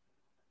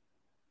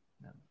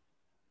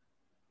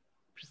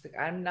 She's like,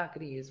 I'm not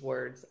going to use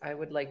words. I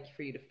would like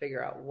for you to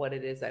figure out what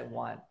it is I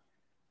want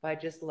by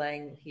just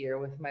laying here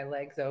with my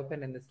legs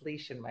open and this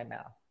leash in my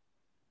mouth.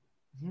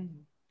 I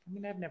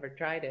mean, I've never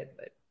tried it,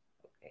 but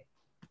okay.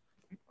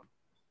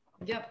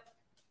 Yep.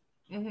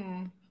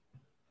 Mm-hmm.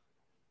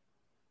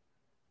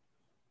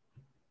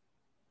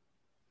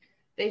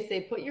 They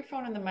say, put your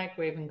phone in the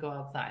microwave and go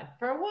outside.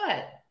 For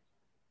what?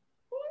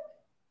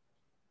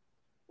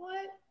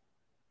 What?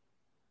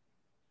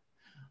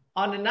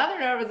 On another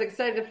note, I was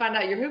excited to find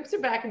out your hoops are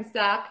back in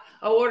stock.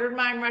 I ordered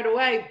mine right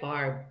away.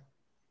 Barb,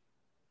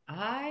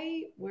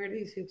 I wear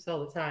these hoops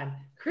all the time.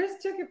 Chris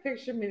took a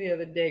picture of me the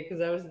other day because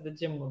I was at the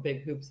gym with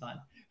big hoops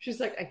on. She's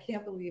like, I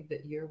can't believe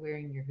that you're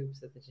wearing your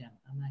hoops at the gym.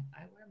 I'm like,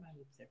 I wear my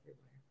hoops everywhere.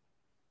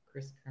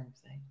 Chris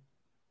Kermsey.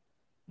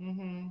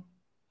 Mm-hmm.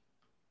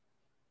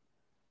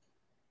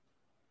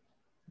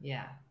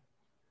 Yeah.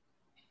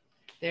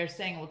 They're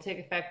saying it will take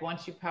effect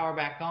once you power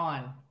back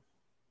on.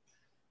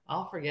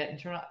 I'll forget and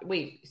turn on.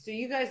 Wait, so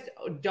you guys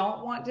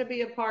don't want to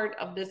be a part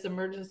of this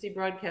emergency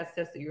broadcast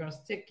test that you're going to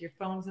stick your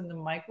phones in the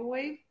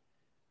microwave?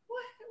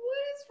 What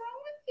is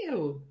wrong with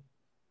you?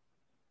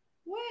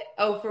 What?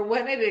 Oh, for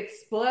when it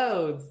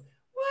explodes.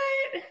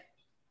 What is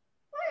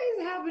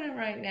happening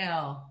right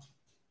now?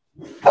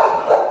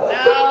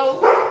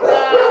 No.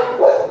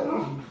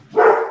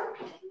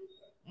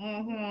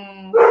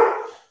 Mm-hmm.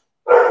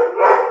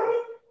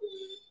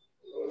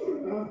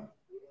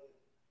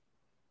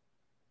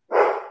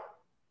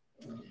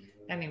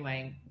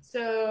 Anyway,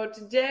 so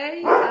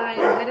today I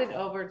am headed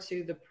over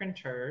to the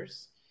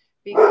printers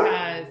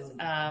because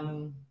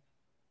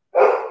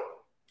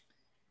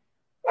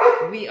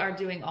we are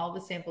doing all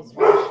the samples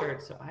for the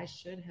shirt. So I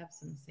should have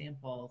some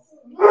samples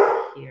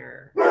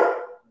here today,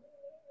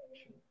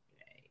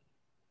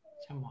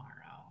 tomorrow.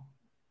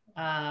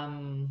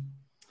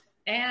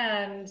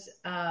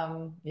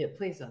 Yeah,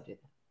 please don't do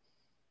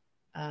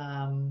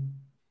that.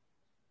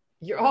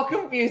 You're all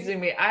confusing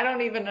me. I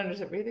don't even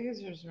understand. Breathing is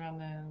just around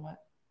the what?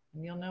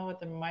 And you'll know what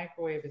the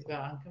microwave is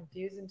about. I'm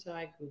confused until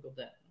I Googled it.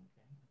 Okay,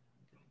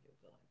 I'm going to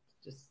Google it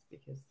just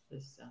because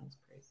this sounds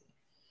crazy.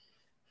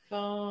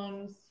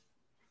 Phones,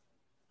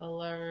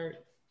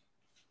 alert,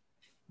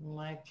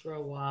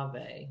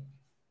 microwave.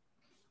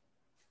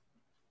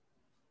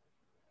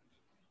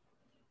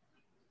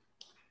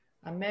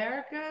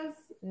 America's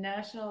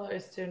national alert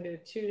is tuned to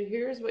 2.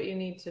 Here's what you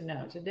need to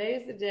know. Today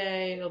is the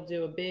day it'll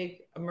do a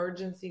big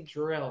emergency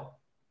drill.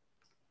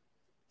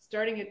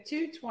 Starting at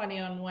 2:20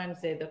 on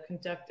Wednesday, they'll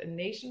conduct a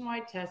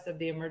nationwide test of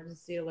the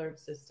emergency alert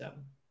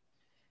system.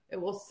 It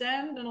will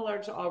send an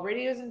alert to all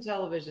radios and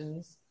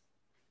televisions,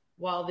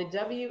 while the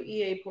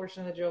WEA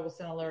portion of the drill will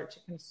send an alert to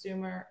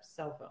consumer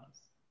cell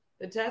phones.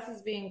 The test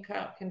is being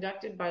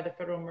conducted by the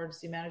Federal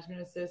Emergency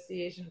Management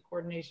Association in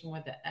coordination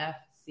with the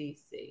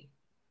FCC.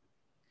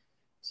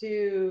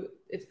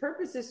 Its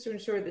purpose is to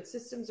ensure that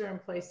systems are in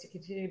place to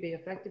continue to be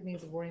effective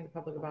means of warning the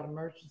public about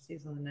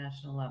emergencies on the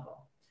national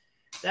level.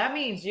 That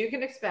means you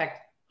can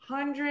expect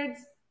hundreds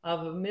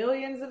of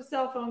millions of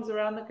cell phones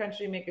around the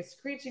country make a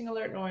screeching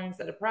alert noise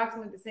at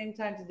approximately the same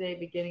time today,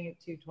 beginning at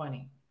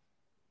 2:20.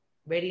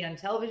 Radio and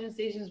television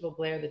stations will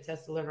blare the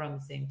test alert on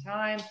the same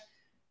time.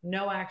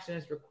 No action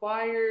is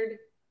required.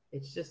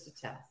 It's just a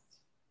test.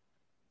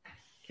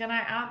 Can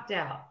I opt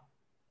out?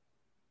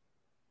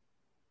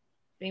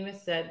 FEMA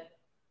said,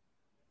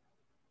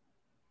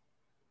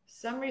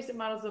 some recent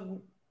models of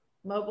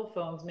mobile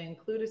phones may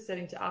include a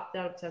setting to opt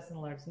out of tests and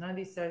alerts. None of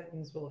these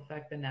settings will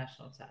affect the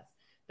national test.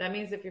 That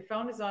means if your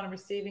phone is on a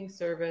receiving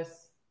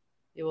service,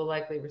 you will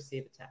likely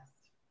receive a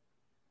test.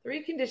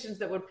 3 conditions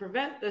that would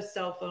prevent the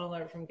cell phone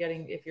alert from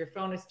getting if your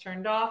phone is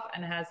turned off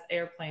and has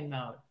airplane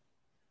mode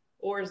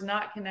or is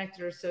not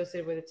connected or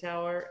associated with a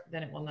tower,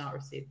 then it will not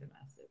receive the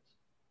message.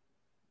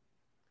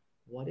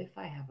 What if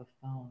I have a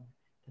phone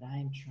that I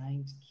am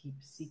trying to keep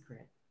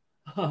secret?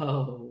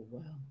 Oh,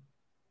 well.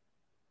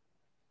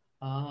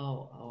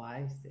 Oh,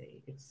 I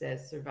see. It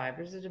says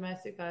survivors of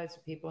domestic violence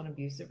or people in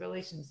abusive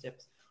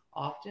relationships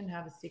often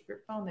have a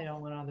secret phone they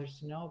don't want others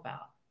to know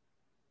about.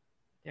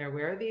 They're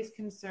aware of these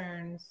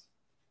concerns.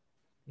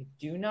 They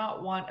do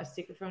not want a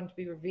secret phone to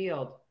be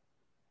revealed.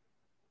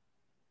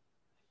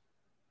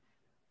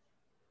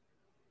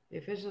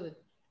 The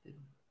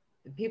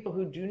people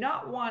who do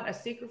not want a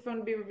secret phone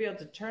to be revealed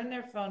to turn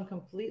their phone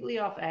completely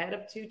off ahead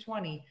of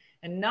 2:20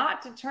 and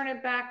not to turn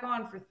it back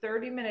on for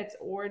 30 minutes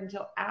or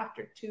until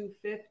after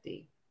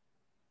 2:50.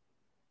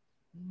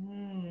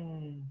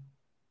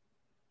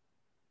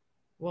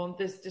 Won't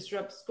this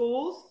disrupt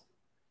schools?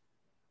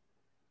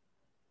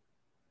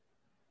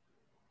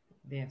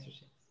 The answer is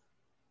yes.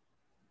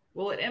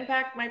 Will it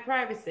impact my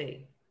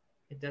privacy?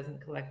 It doesn't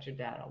collect your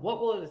data.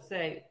 What will it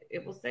say?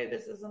 It will say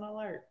this is an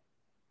alert.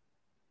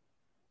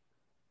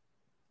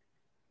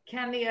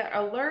 Can the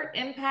alert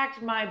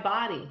impact my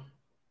body?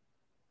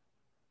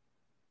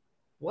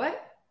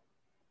 What?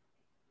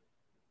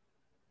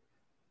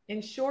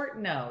 In short,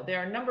 no.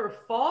 There are a number of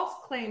false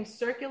claims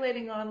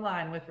circulating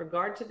online with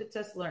regard to the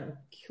test alert,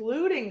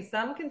 including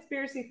some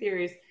conspiracy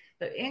theories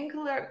that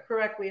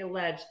incorrectly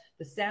allege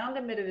the sound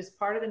emitted as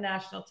part of the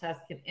national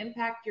test can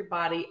impact your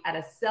body at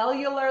a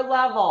cellular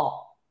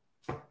level.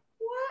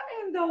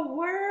 What in the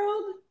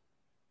world?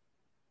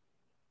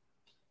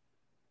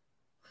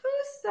 Who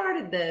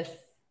started this?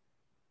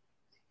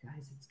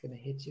 Guys, it's going to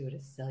hit you at a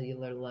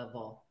cellular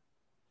level.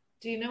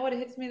 Do you know what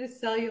hits me at a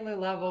cellular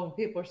level when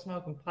people are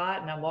smoking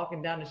pot and I'm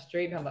walking down the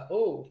street and I'm like,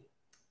 oh,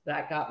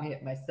 that got me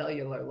at my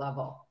cellular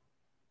level.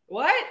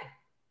 What?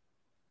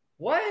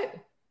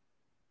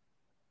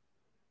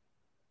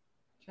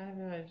 Try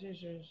to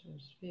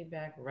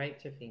feedback right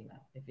to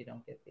FEMA if you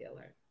don't get the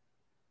alert.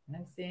 I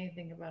didn't see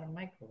anything about a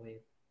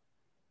microwave.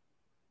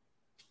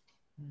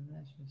 And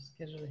that's your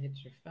schedule to hit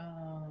your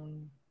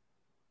phone.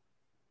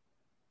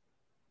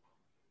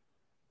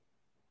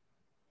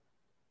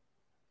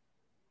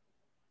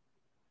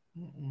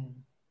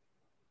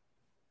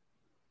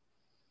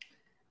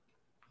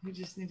 You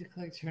just need to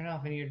click turn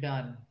off and you're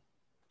done.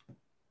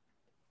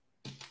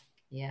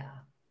 Yeah.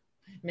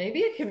 Maybe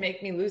it can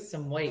make me lose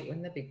some weight.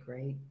 Wouldn't that be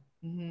great?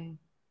 I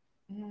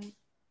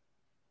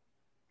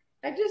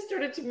just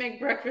started to make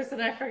breakfast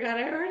and I forgot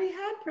I already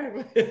had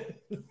breakfast.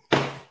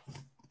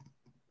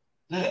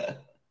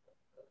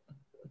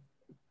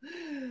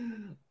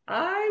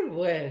 I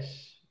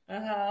wish.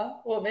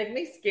 Will it make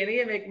me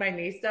skinny and make my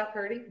knee stop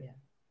hurting? Yeah.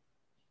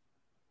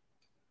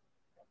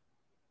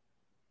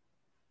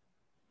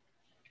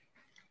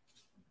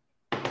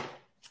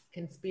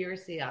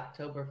 Conspiracy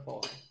October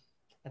 4th.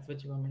 That's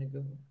what you want me to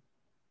Google?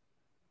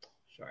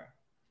 Sure.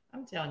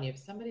 I'm telling you, if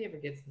somebody ever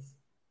gets a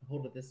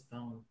hold of this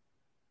phone,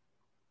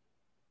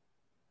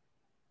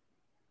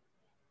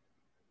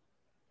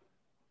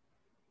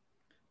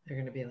 they're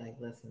going to be like,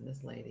 listen,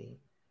 this lady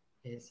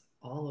is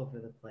all over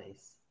the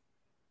place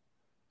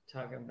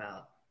talking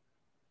about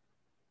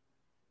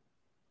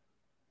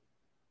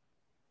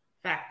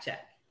fact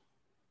check,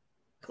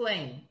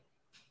 claim.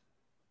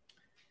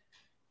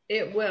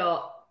 It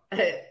will.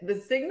 The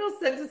signal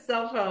sent to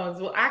cell phones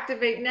will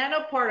activate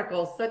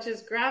nanoparticles such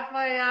as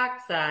graphite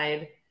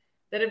oxide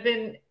that have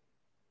been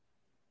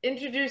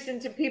introduced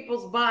into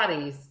people's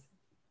bodies.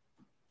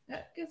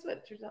 Guess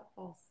what? Turns out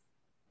false.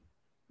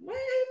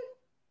 What?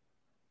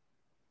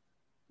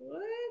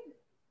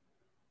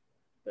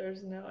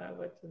 There's no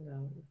what to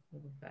know.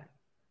 It's a fact.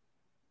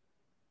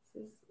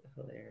 This is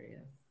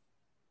hilarious.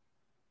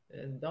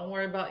 And don't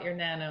worry about your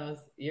nanos.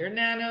 Your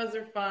nanos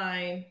are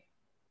fine.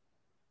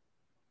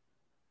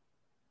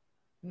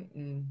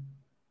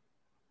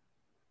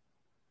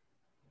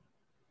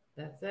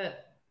 That's it.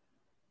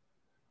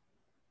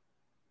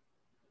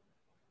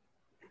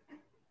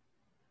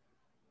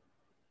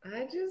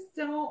 I just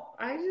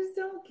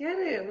don't get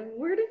it.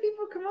 Where do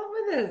people come up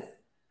with this?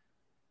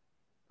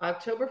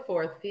 October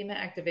 4th, FEMA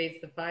activates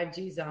the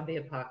 5G zombie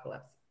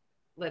apocalypse.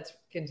 let's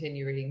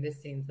continue reading.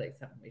 This seems like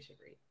something we should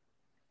read.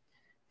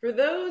 For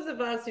those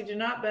of us who do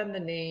not bend the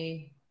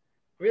knee,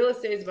 real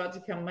estate is about to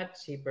become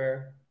much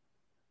cheaper.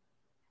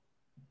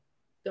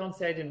 Don't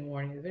say I didn't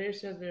warn you. The video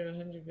shows me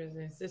 100%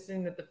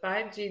 insisting that the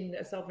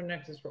 5G cell phone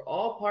nexus were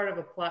all part of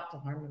a plot to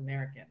harm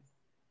Americans.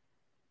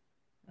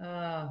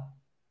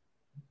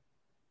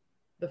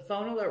 The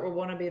phone alert will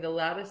want to be the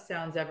loudest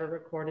sounds ever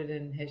recorded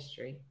in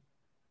history,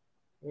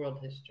 world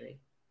history.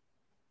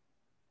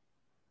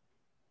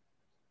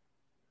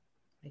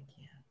 I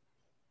can't.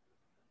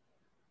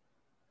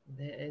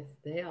 It's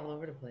they all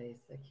over the place.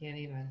 I can't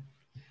even.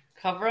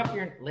 Cover up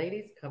your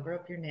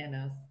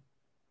nanos.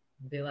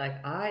 Be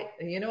like,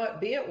 you know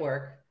what? Be at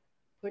work.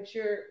 Put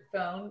your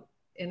phone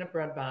in a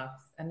bread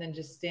box and then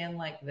just stand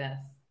like this.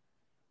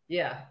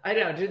 Yeah, I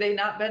know. Do they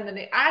not bend the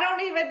knee? I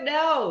don't even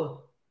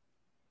know.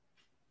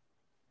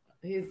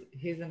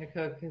 He's in a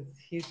code because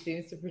he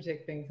seems to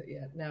predict things.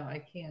 Yeah, no, I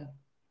can't.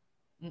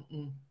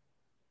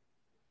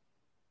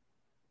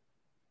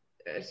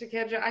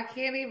 Shakendra, I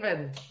can't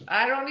even.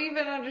 I don't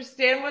even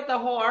understand what the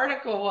whole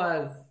article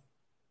was.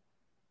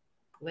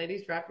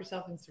 Ladies, wrap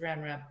yourself in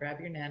saran wrap. Grab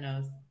your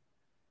nanos.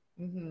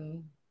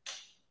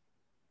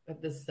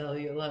 But the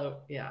cellulose,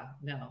 yeah,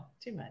 no,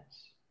 too much.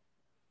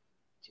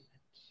 Too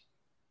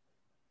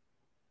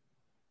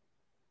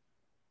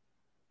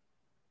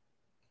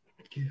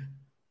much.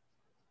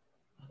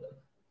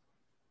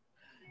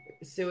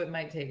 So it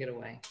might take it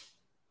away.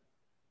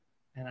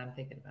 And I'm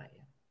thinking about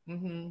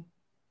you.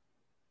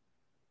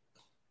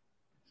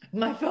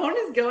 My phone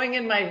is going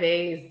in my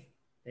vase.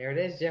 There it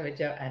is,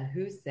 Jojo. And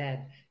who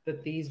said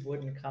that these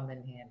wouldn't come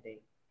in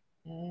handy?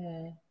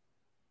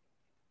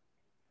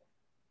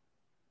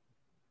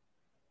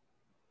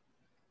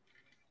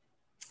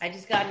 I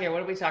just got here.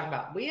 What are we talking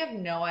about? We have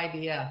no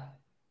idea.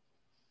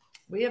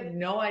 We have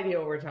no idea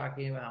what we're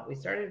talking about. We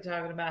started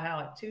talking about how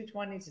at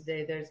 2:20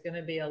 today, there's going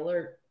to be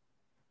alert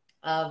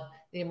of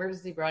the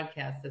emergency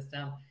broadcast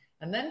system.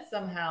 And then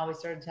somehow we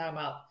started talking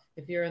about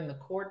if you're in the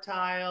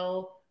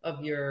quartile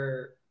of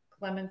your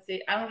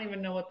clemency. I don't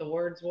even know what the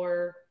words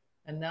were.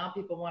 And now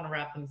people want to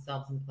wrap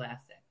themselves in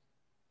plastic.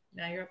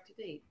 Now you're up to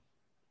date.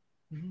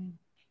 And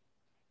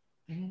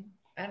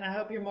I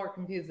hope you're more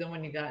confused than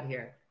when you got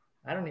here.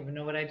 I don't even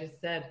know what I just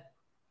said.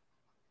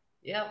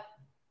 Yep.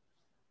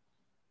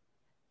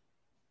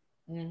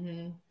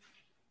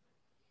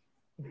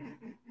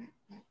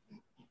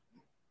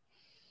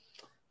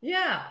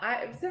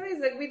 Yeah, somebody's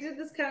like, we did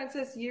this kind of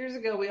test years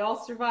ago. We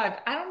all survived.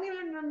 I don't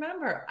even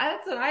remember.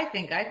 That's what I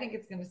think. I think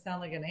it's going to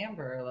sound like an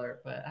Amber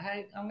Alert, but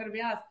I'm going to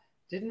be honest,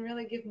 didn't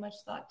really give much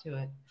thought to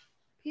it.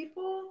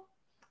 People,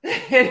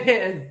 it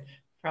is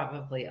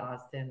probably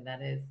Austin.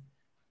 That is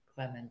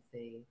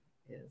clemency.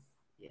 Is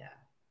yeah.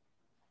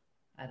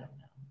 I don't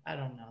know. I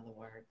don't know the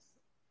words.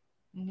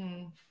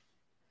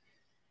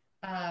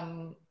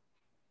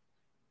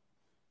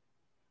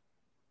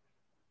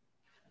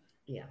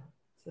 Yeah.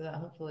 So that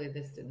hopefully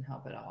this didn't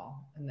help at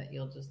all, and that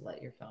you'll just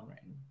let your phone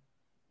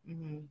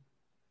ring.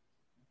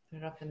 Put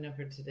it off the note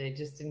for today,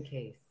 just in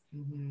case.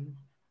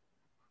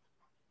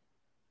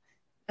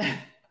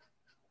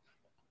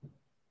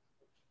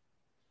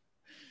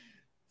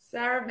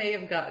 Sarah may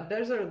have got.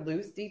 Those are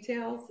loose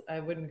details. I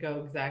wouldn't go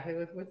exactly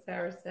with what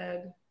Sarah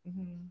said.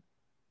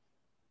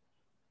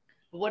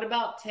 But what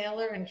about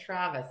Taylor and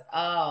Travis?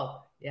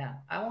 Oh, yeah.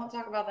 I won't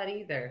talk about that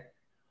either.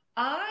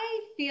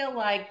 I feel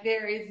like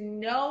there is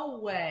no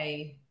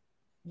way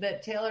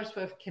that Taylor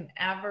Swift can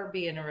ever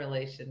be in a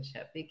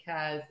relationship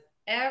because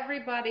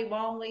everybody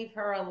won't leave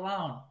her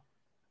alone.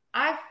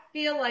 I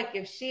feel like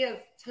if she has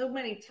too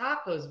many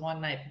tacos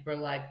one night, people are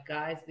like,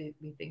 guys, we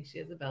think she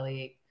has a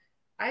bellyache.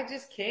 I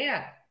just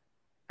can't.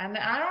 And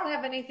I don't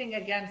have anything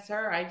against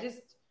her. I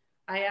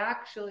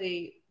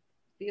actually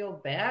feel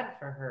bad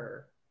for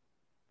her.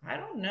 I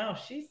don't know.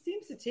 She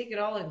seems to take it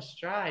all in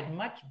stride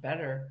much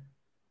better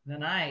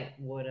than I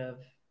would have.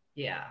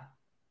 Yeah.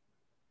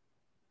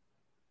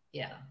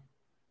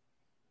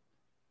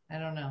 I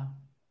don't know.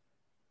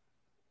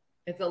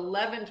 It's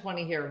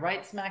 11:20 here,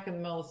 right smack in the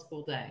middle of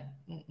school day.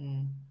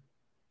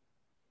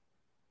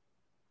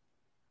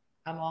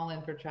 I'm all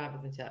in for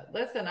Travis and Chad.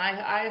 Listen,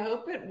 I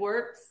hope it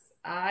works.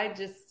 I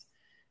just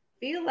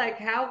feel like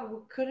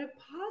how could it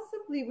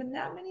possibly when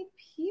that many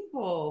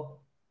people?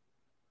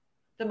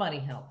 The money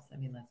helps. I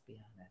mean, let's be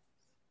honest.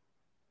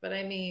 But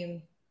I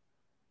mean,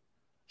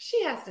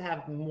 she has to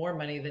have more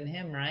money than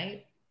him,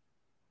 right?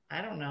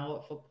 I don't know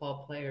what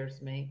football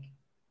players make.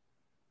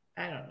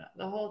 I don't know.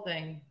 The whole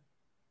thing,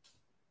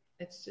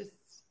 it's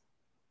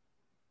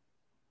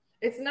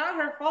not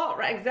her fault,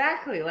 right?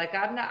 Exactly. Like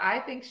I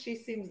think she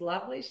seems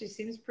lovely. She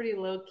seems pretty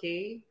low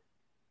key.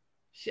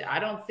 I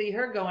don't see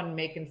her going and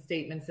making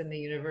statements in the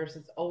universe.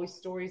 It's always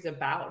stories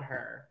about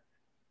her.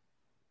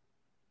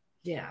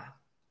 Yeah,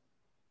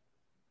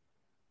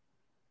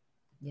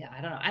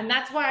 I don't know. And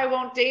that's why I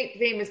won't date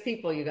famous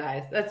people, you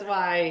guys. That's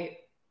why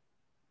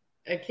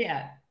I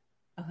can't.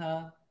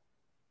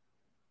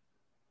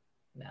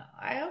 No,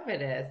 I hope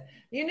it is.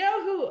 You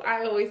know who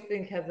I always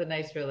think has a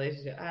nice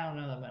relationship? I don't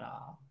know them at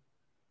all.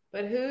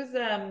 But who's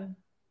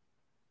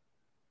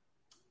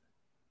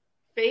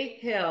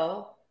Faith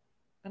Hill,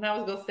 and I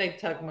was going to say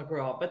Tug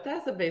McGraw, but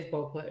that's a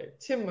baseball player,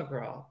 Tim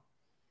McGraw.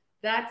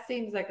 That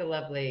seems like a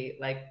lovely,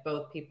 like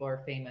both people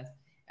are famous.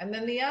 And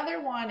then the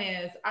other one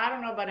is, I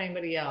don't know about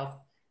anybody else,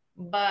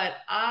 but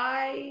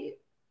I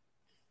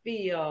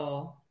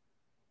feel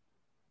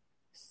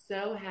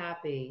so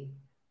happy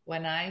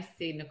when I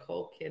see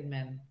Nicole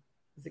Kidman.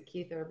 Is it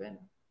Keith Urban?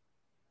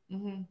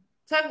 Mm-hmm.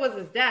 Tug was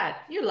his dad.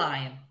 You're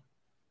lying.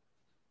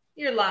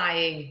 You're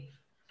lying.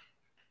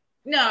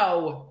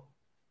 No.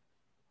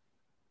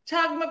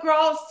 Tug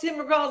McGraw's Tim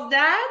McGraw's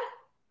dad?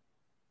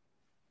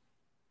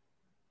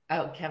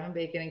 Oh, Kevin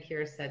Bacon and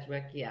Kira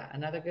Sedgwick. Yeah,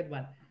 another good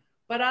one.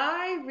 But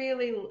I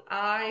really,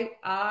 I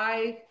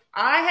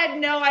had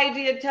no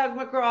idea Tug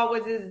McGraw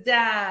was his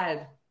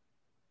dad.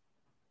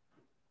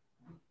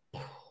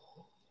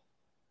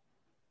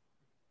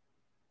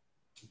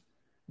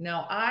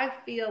 No, I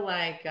feel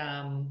like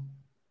I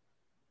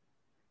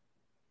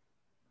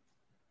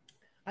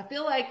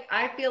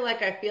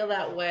feel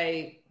that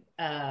way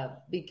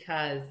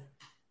because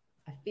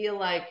I feel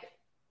like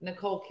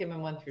Nicole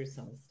Kidman went through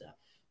some stuff.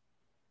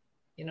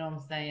 You know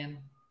what I'm saying?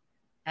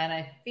 And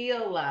I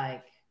feel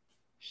like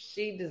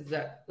she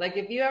deserves, like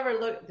if you ever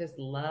look at this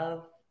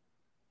love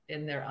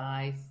in their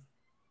eyes,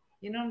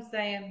 you know what I'm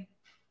saying?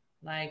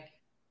 Like,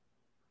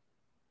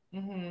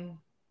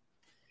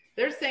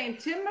 They're saying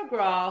Tim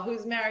McGraw,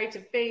 who's married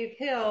to Faith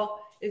Hill,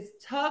 is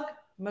Tug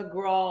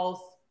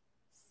McGraw's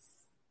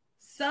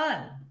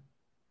son.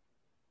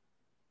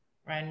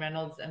 Ryan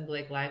Reynolds and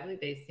Blake Lively,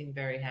 they seem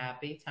very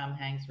happy. Tom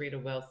Hanks, Rita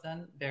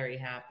Wilson, very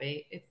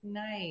happy. It's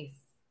nice.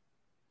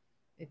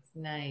 It's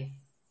nice.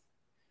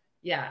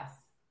 Yes.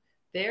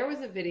 There was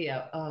a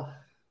video. Oh,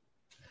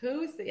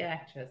 who's the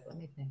actress? Let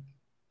me think.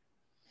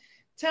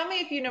 Tell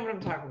me if you know what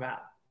I'm talking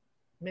about.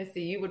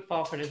 Missy, you would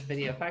fall for this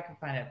video. If I can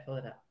find it, pull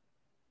it up.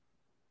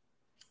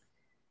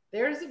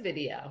 There's a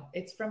video.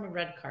 It's from a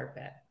red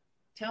carpet.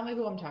 Tell me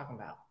who I'm talking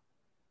about.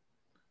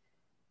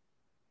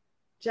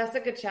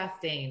 Jessica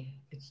Chastain.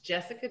 It's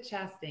Jessica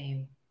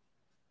Chastain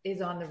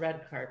is on the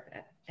red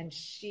carpet, and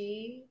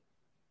she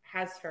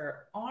has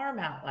her arm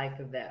out like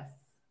this.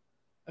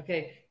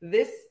 Okay,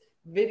 this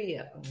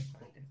video. Let me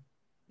find it.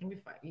 Let me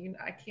find. You know,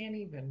 I can't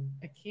even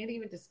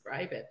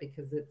describe it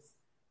because it's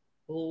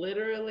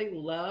literally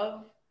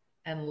love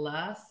and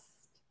lust.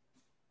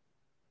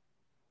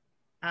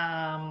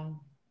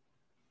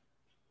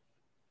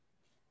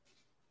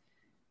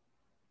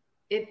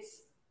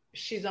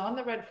 She's on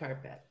the red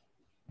carpet.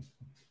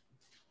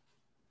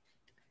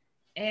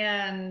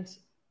 And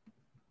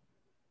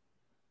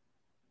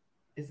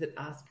is it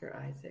Oscar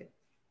Isaac?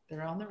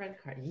 They're on the red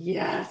carpet.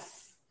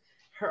 Yes.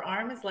 Her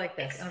arm is like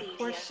this. And of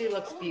course she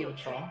looks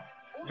beautiful,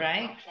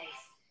 right?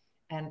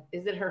 And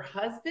is it her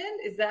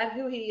husband? Is that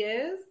who he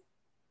is?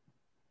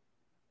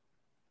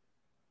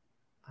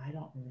 I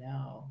don't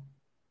know.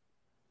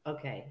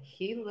 Okay.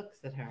 He looks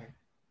at her.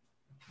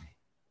 Okay.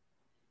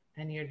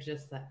 And you're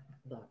just like,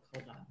 look,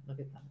 hold on. Look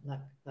at them.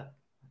 Look.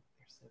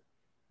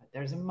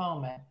 There's a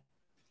moment.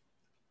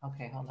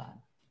 Okay, hold on.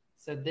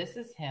 So this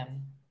is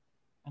him.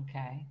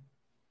 Okay.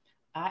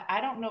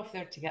 I don't know if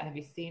they're together. Have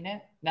you seen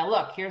it? Now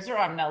look, here's her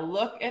arm. Now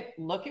look at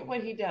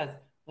what he does.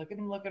 Look at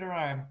him, look at her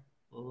arm.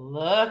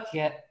 Look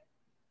at,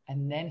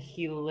 and then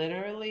he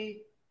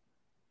literally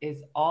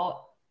is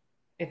all,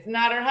 it's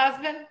not her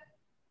husband?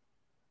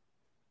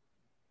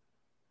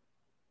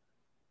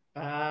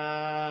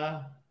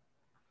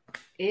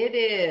 It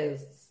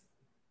is.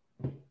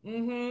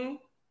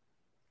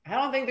 I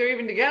don't think they're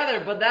even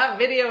together, but that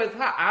video is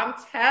hot. I'm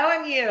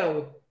telling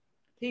you.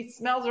 He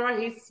smells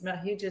right.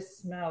 He just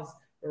smells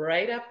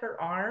right up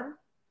her arm.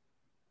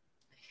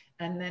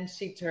 And then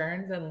she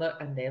turns and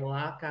look, and they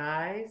lock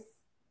eyes.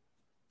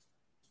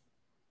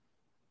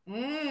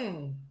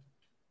 It's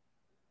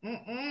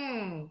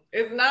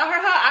not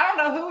her. I don't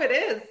know who it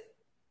is.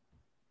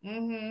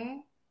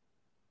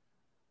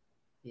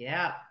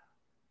 Yeah.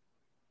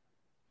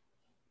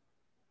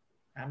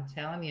 I'm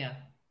telling you.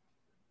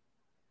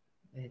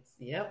 It's,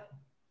 yep.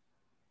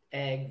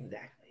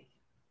 Exactly.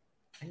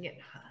 I'm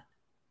getting hot.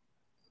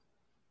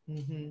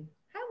 What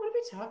are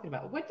we talking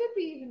about? What did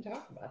we even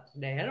talk about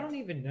today? I don't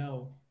even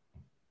know.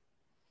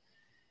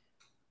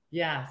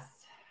 Yes.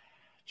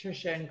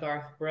 Trisha and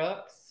Garth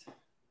Brooks.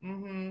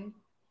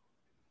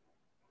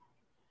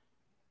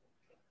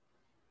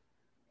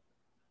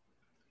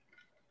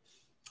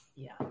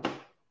 Yeah.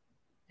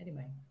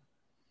 Anyway.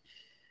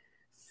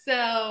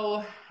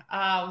 So,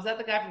 was that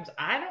the guy from,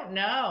 I don't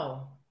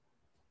know.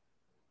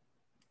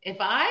 If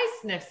I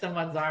sniff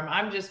someone's arm,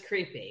 I'm just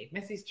creepy.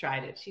 Missy's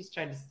tried it. She's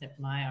tried to sniff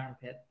my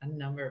armpit a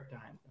number of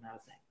times. And I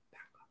was like,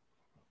 back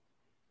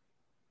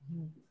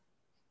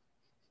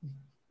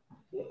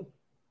off.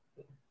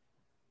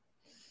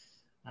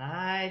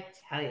 I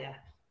tell you.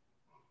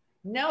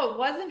 No, it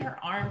wasn't her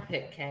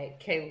armpit, Kay.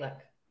 Kay, look.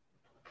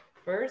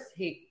 First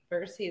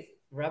he's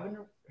rubbing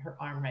her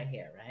arm right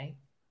here, right?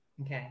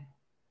 Okay.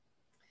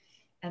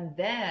 And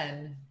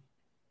then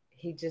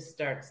he just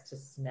starts to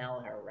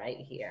smell her right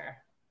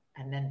here.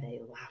 And then they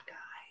lock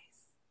eyes.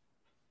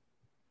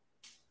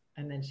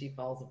 And then she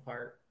falls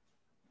apart.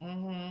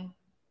 Mm-hmm.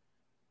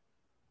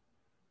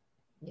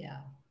 Yeah.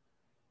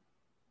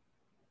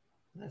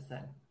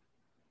 Listen.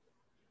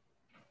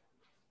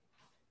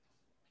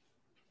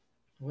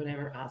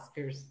 Whatever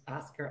Oscar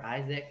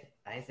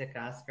Isaac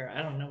Oscar.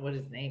 I don't know what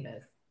his name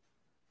is.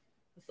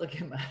 Let's look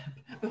him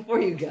up.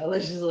 Before you go,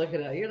 let's just look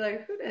it up. You're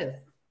like, who this?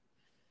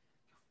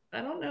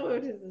 I don't know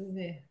what his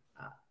name.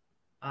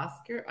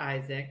 Oscar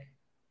Isaac.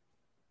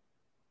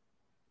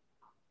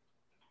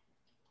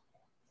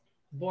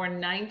 Born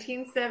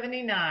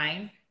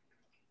 1979.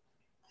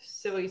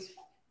 So he's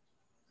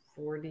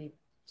 42.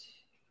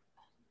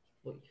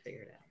 Well, you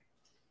figured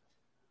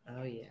out.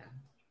 Oh, yeah.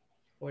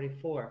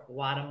 44.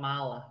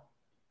 Guatemala.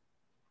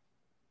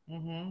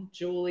 Mm-hmm.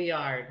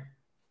 Juilliard.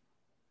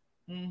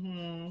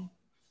 Mm-hmm.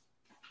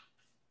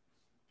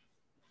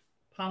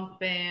 Punk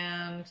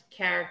band,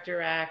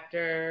 character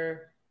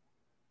actor.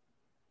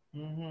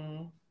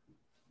 Mm-hmm.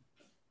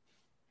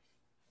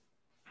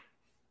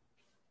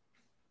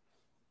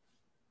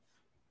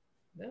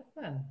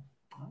 Listen.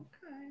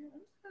 Okay.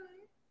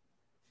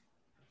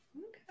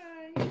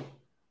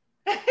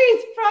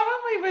 He's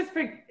probably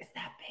whispering, is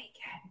that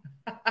bacon?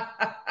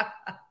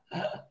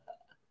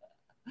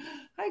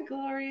 Hi,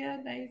 Gloria.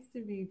 Nice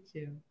to meet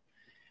you.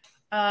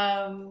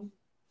 Anyway.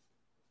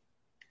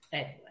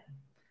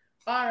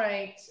 All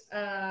right.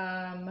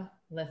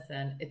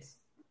 Listen,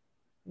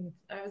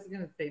 I was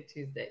going to say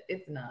Tuesday.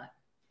 It's not.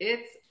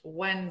 It's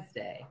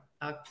Wednesday,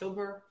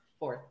 October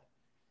 4th.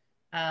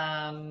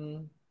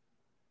 And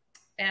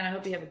I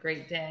hope you have a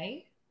great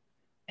day.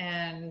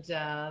 And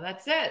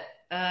that's it.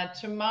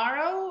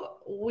 Tomorrow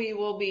we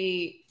will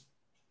be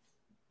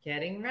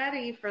getting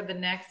ready for the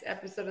next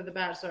episode of The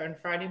Bachelor, and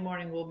Friday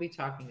morning we'll be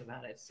talking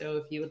about it. So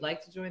if you would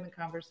like to join the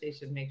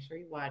conversation, make sure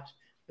you watch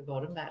The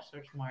Golden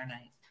Bachelor tomorrow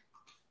night.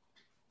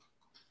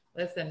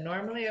 Listen,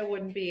 normally I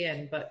wouldn't be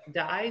in, but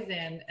Di's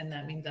in, and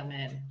that means I'm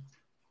in.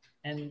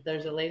 And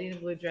there's a lady in a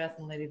blue dress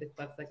and a lady that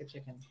clucks like a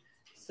chicken.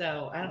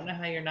 So I don't know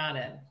how you're not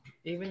in,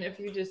 even if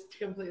you just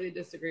completely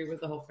disagree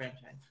with the whole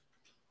franchise,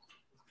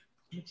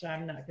 which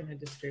I'm not going to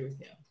disagree with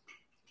you.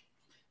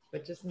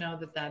 But just know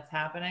that that's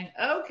happening.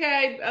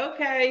 Okay.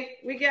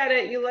 We get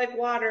it. You like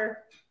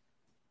water.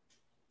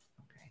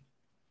 Okay.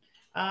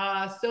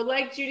 So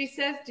like Judy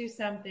says, do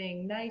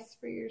something nice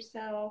for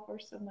yourself or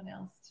someone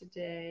else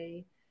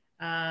today.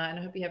 And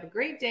I hope you have a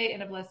great day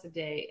and a blessed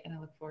day. And I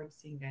look forward to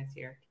seeing you guys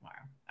here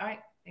tomorrow. All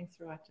right. Thanks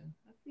for watching.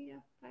 I'll see ya.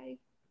 Bye.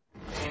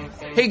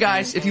 Hey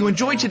guys, if you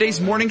enjoyed today's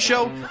morning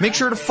show, make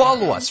sure to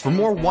follow us for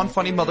more One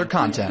Funny Mother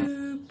content.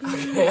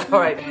 Okay, all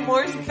right.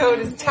 Morse code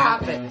is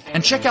tapping.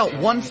 And check out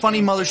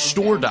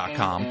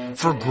OneFunnyMotherStore.com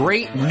for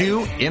great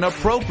new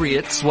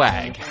inappropriate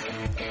swag.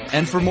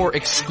 And for more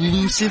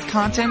exclusive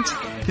content,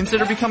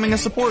 consider becoming a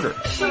supporter.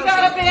 She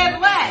got a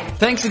bad leg.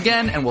 Thanks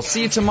again, and we'll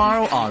see you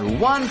tomorrow on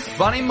One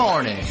Funny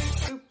Morning. He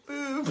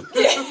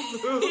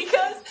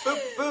goes,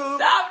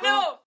 stop,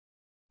 no.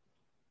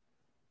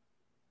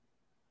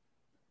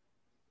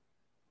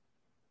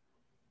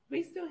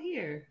 We still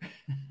here.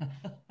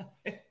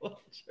 I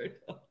wasn't sure.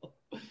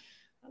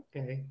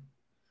 Okay.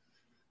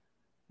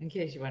 In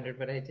case you wondered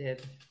what I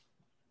did,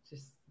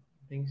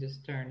 things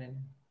just turning.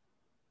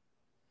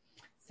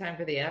 It's time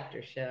for the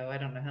after show. I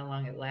don't know how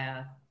long it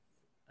lasts.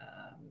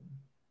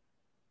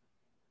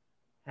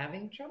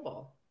 Having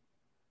trouble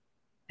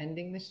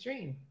ending the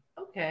stream.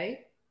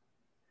 Okay.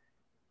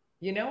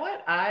 You know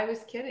what? I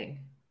was kidding.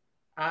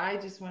 I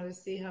just wanted to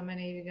see how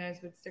many of you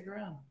guys would stick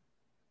around.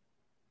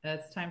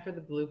 It's time for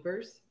the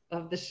bloopers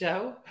of the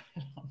show.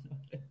 I don't know.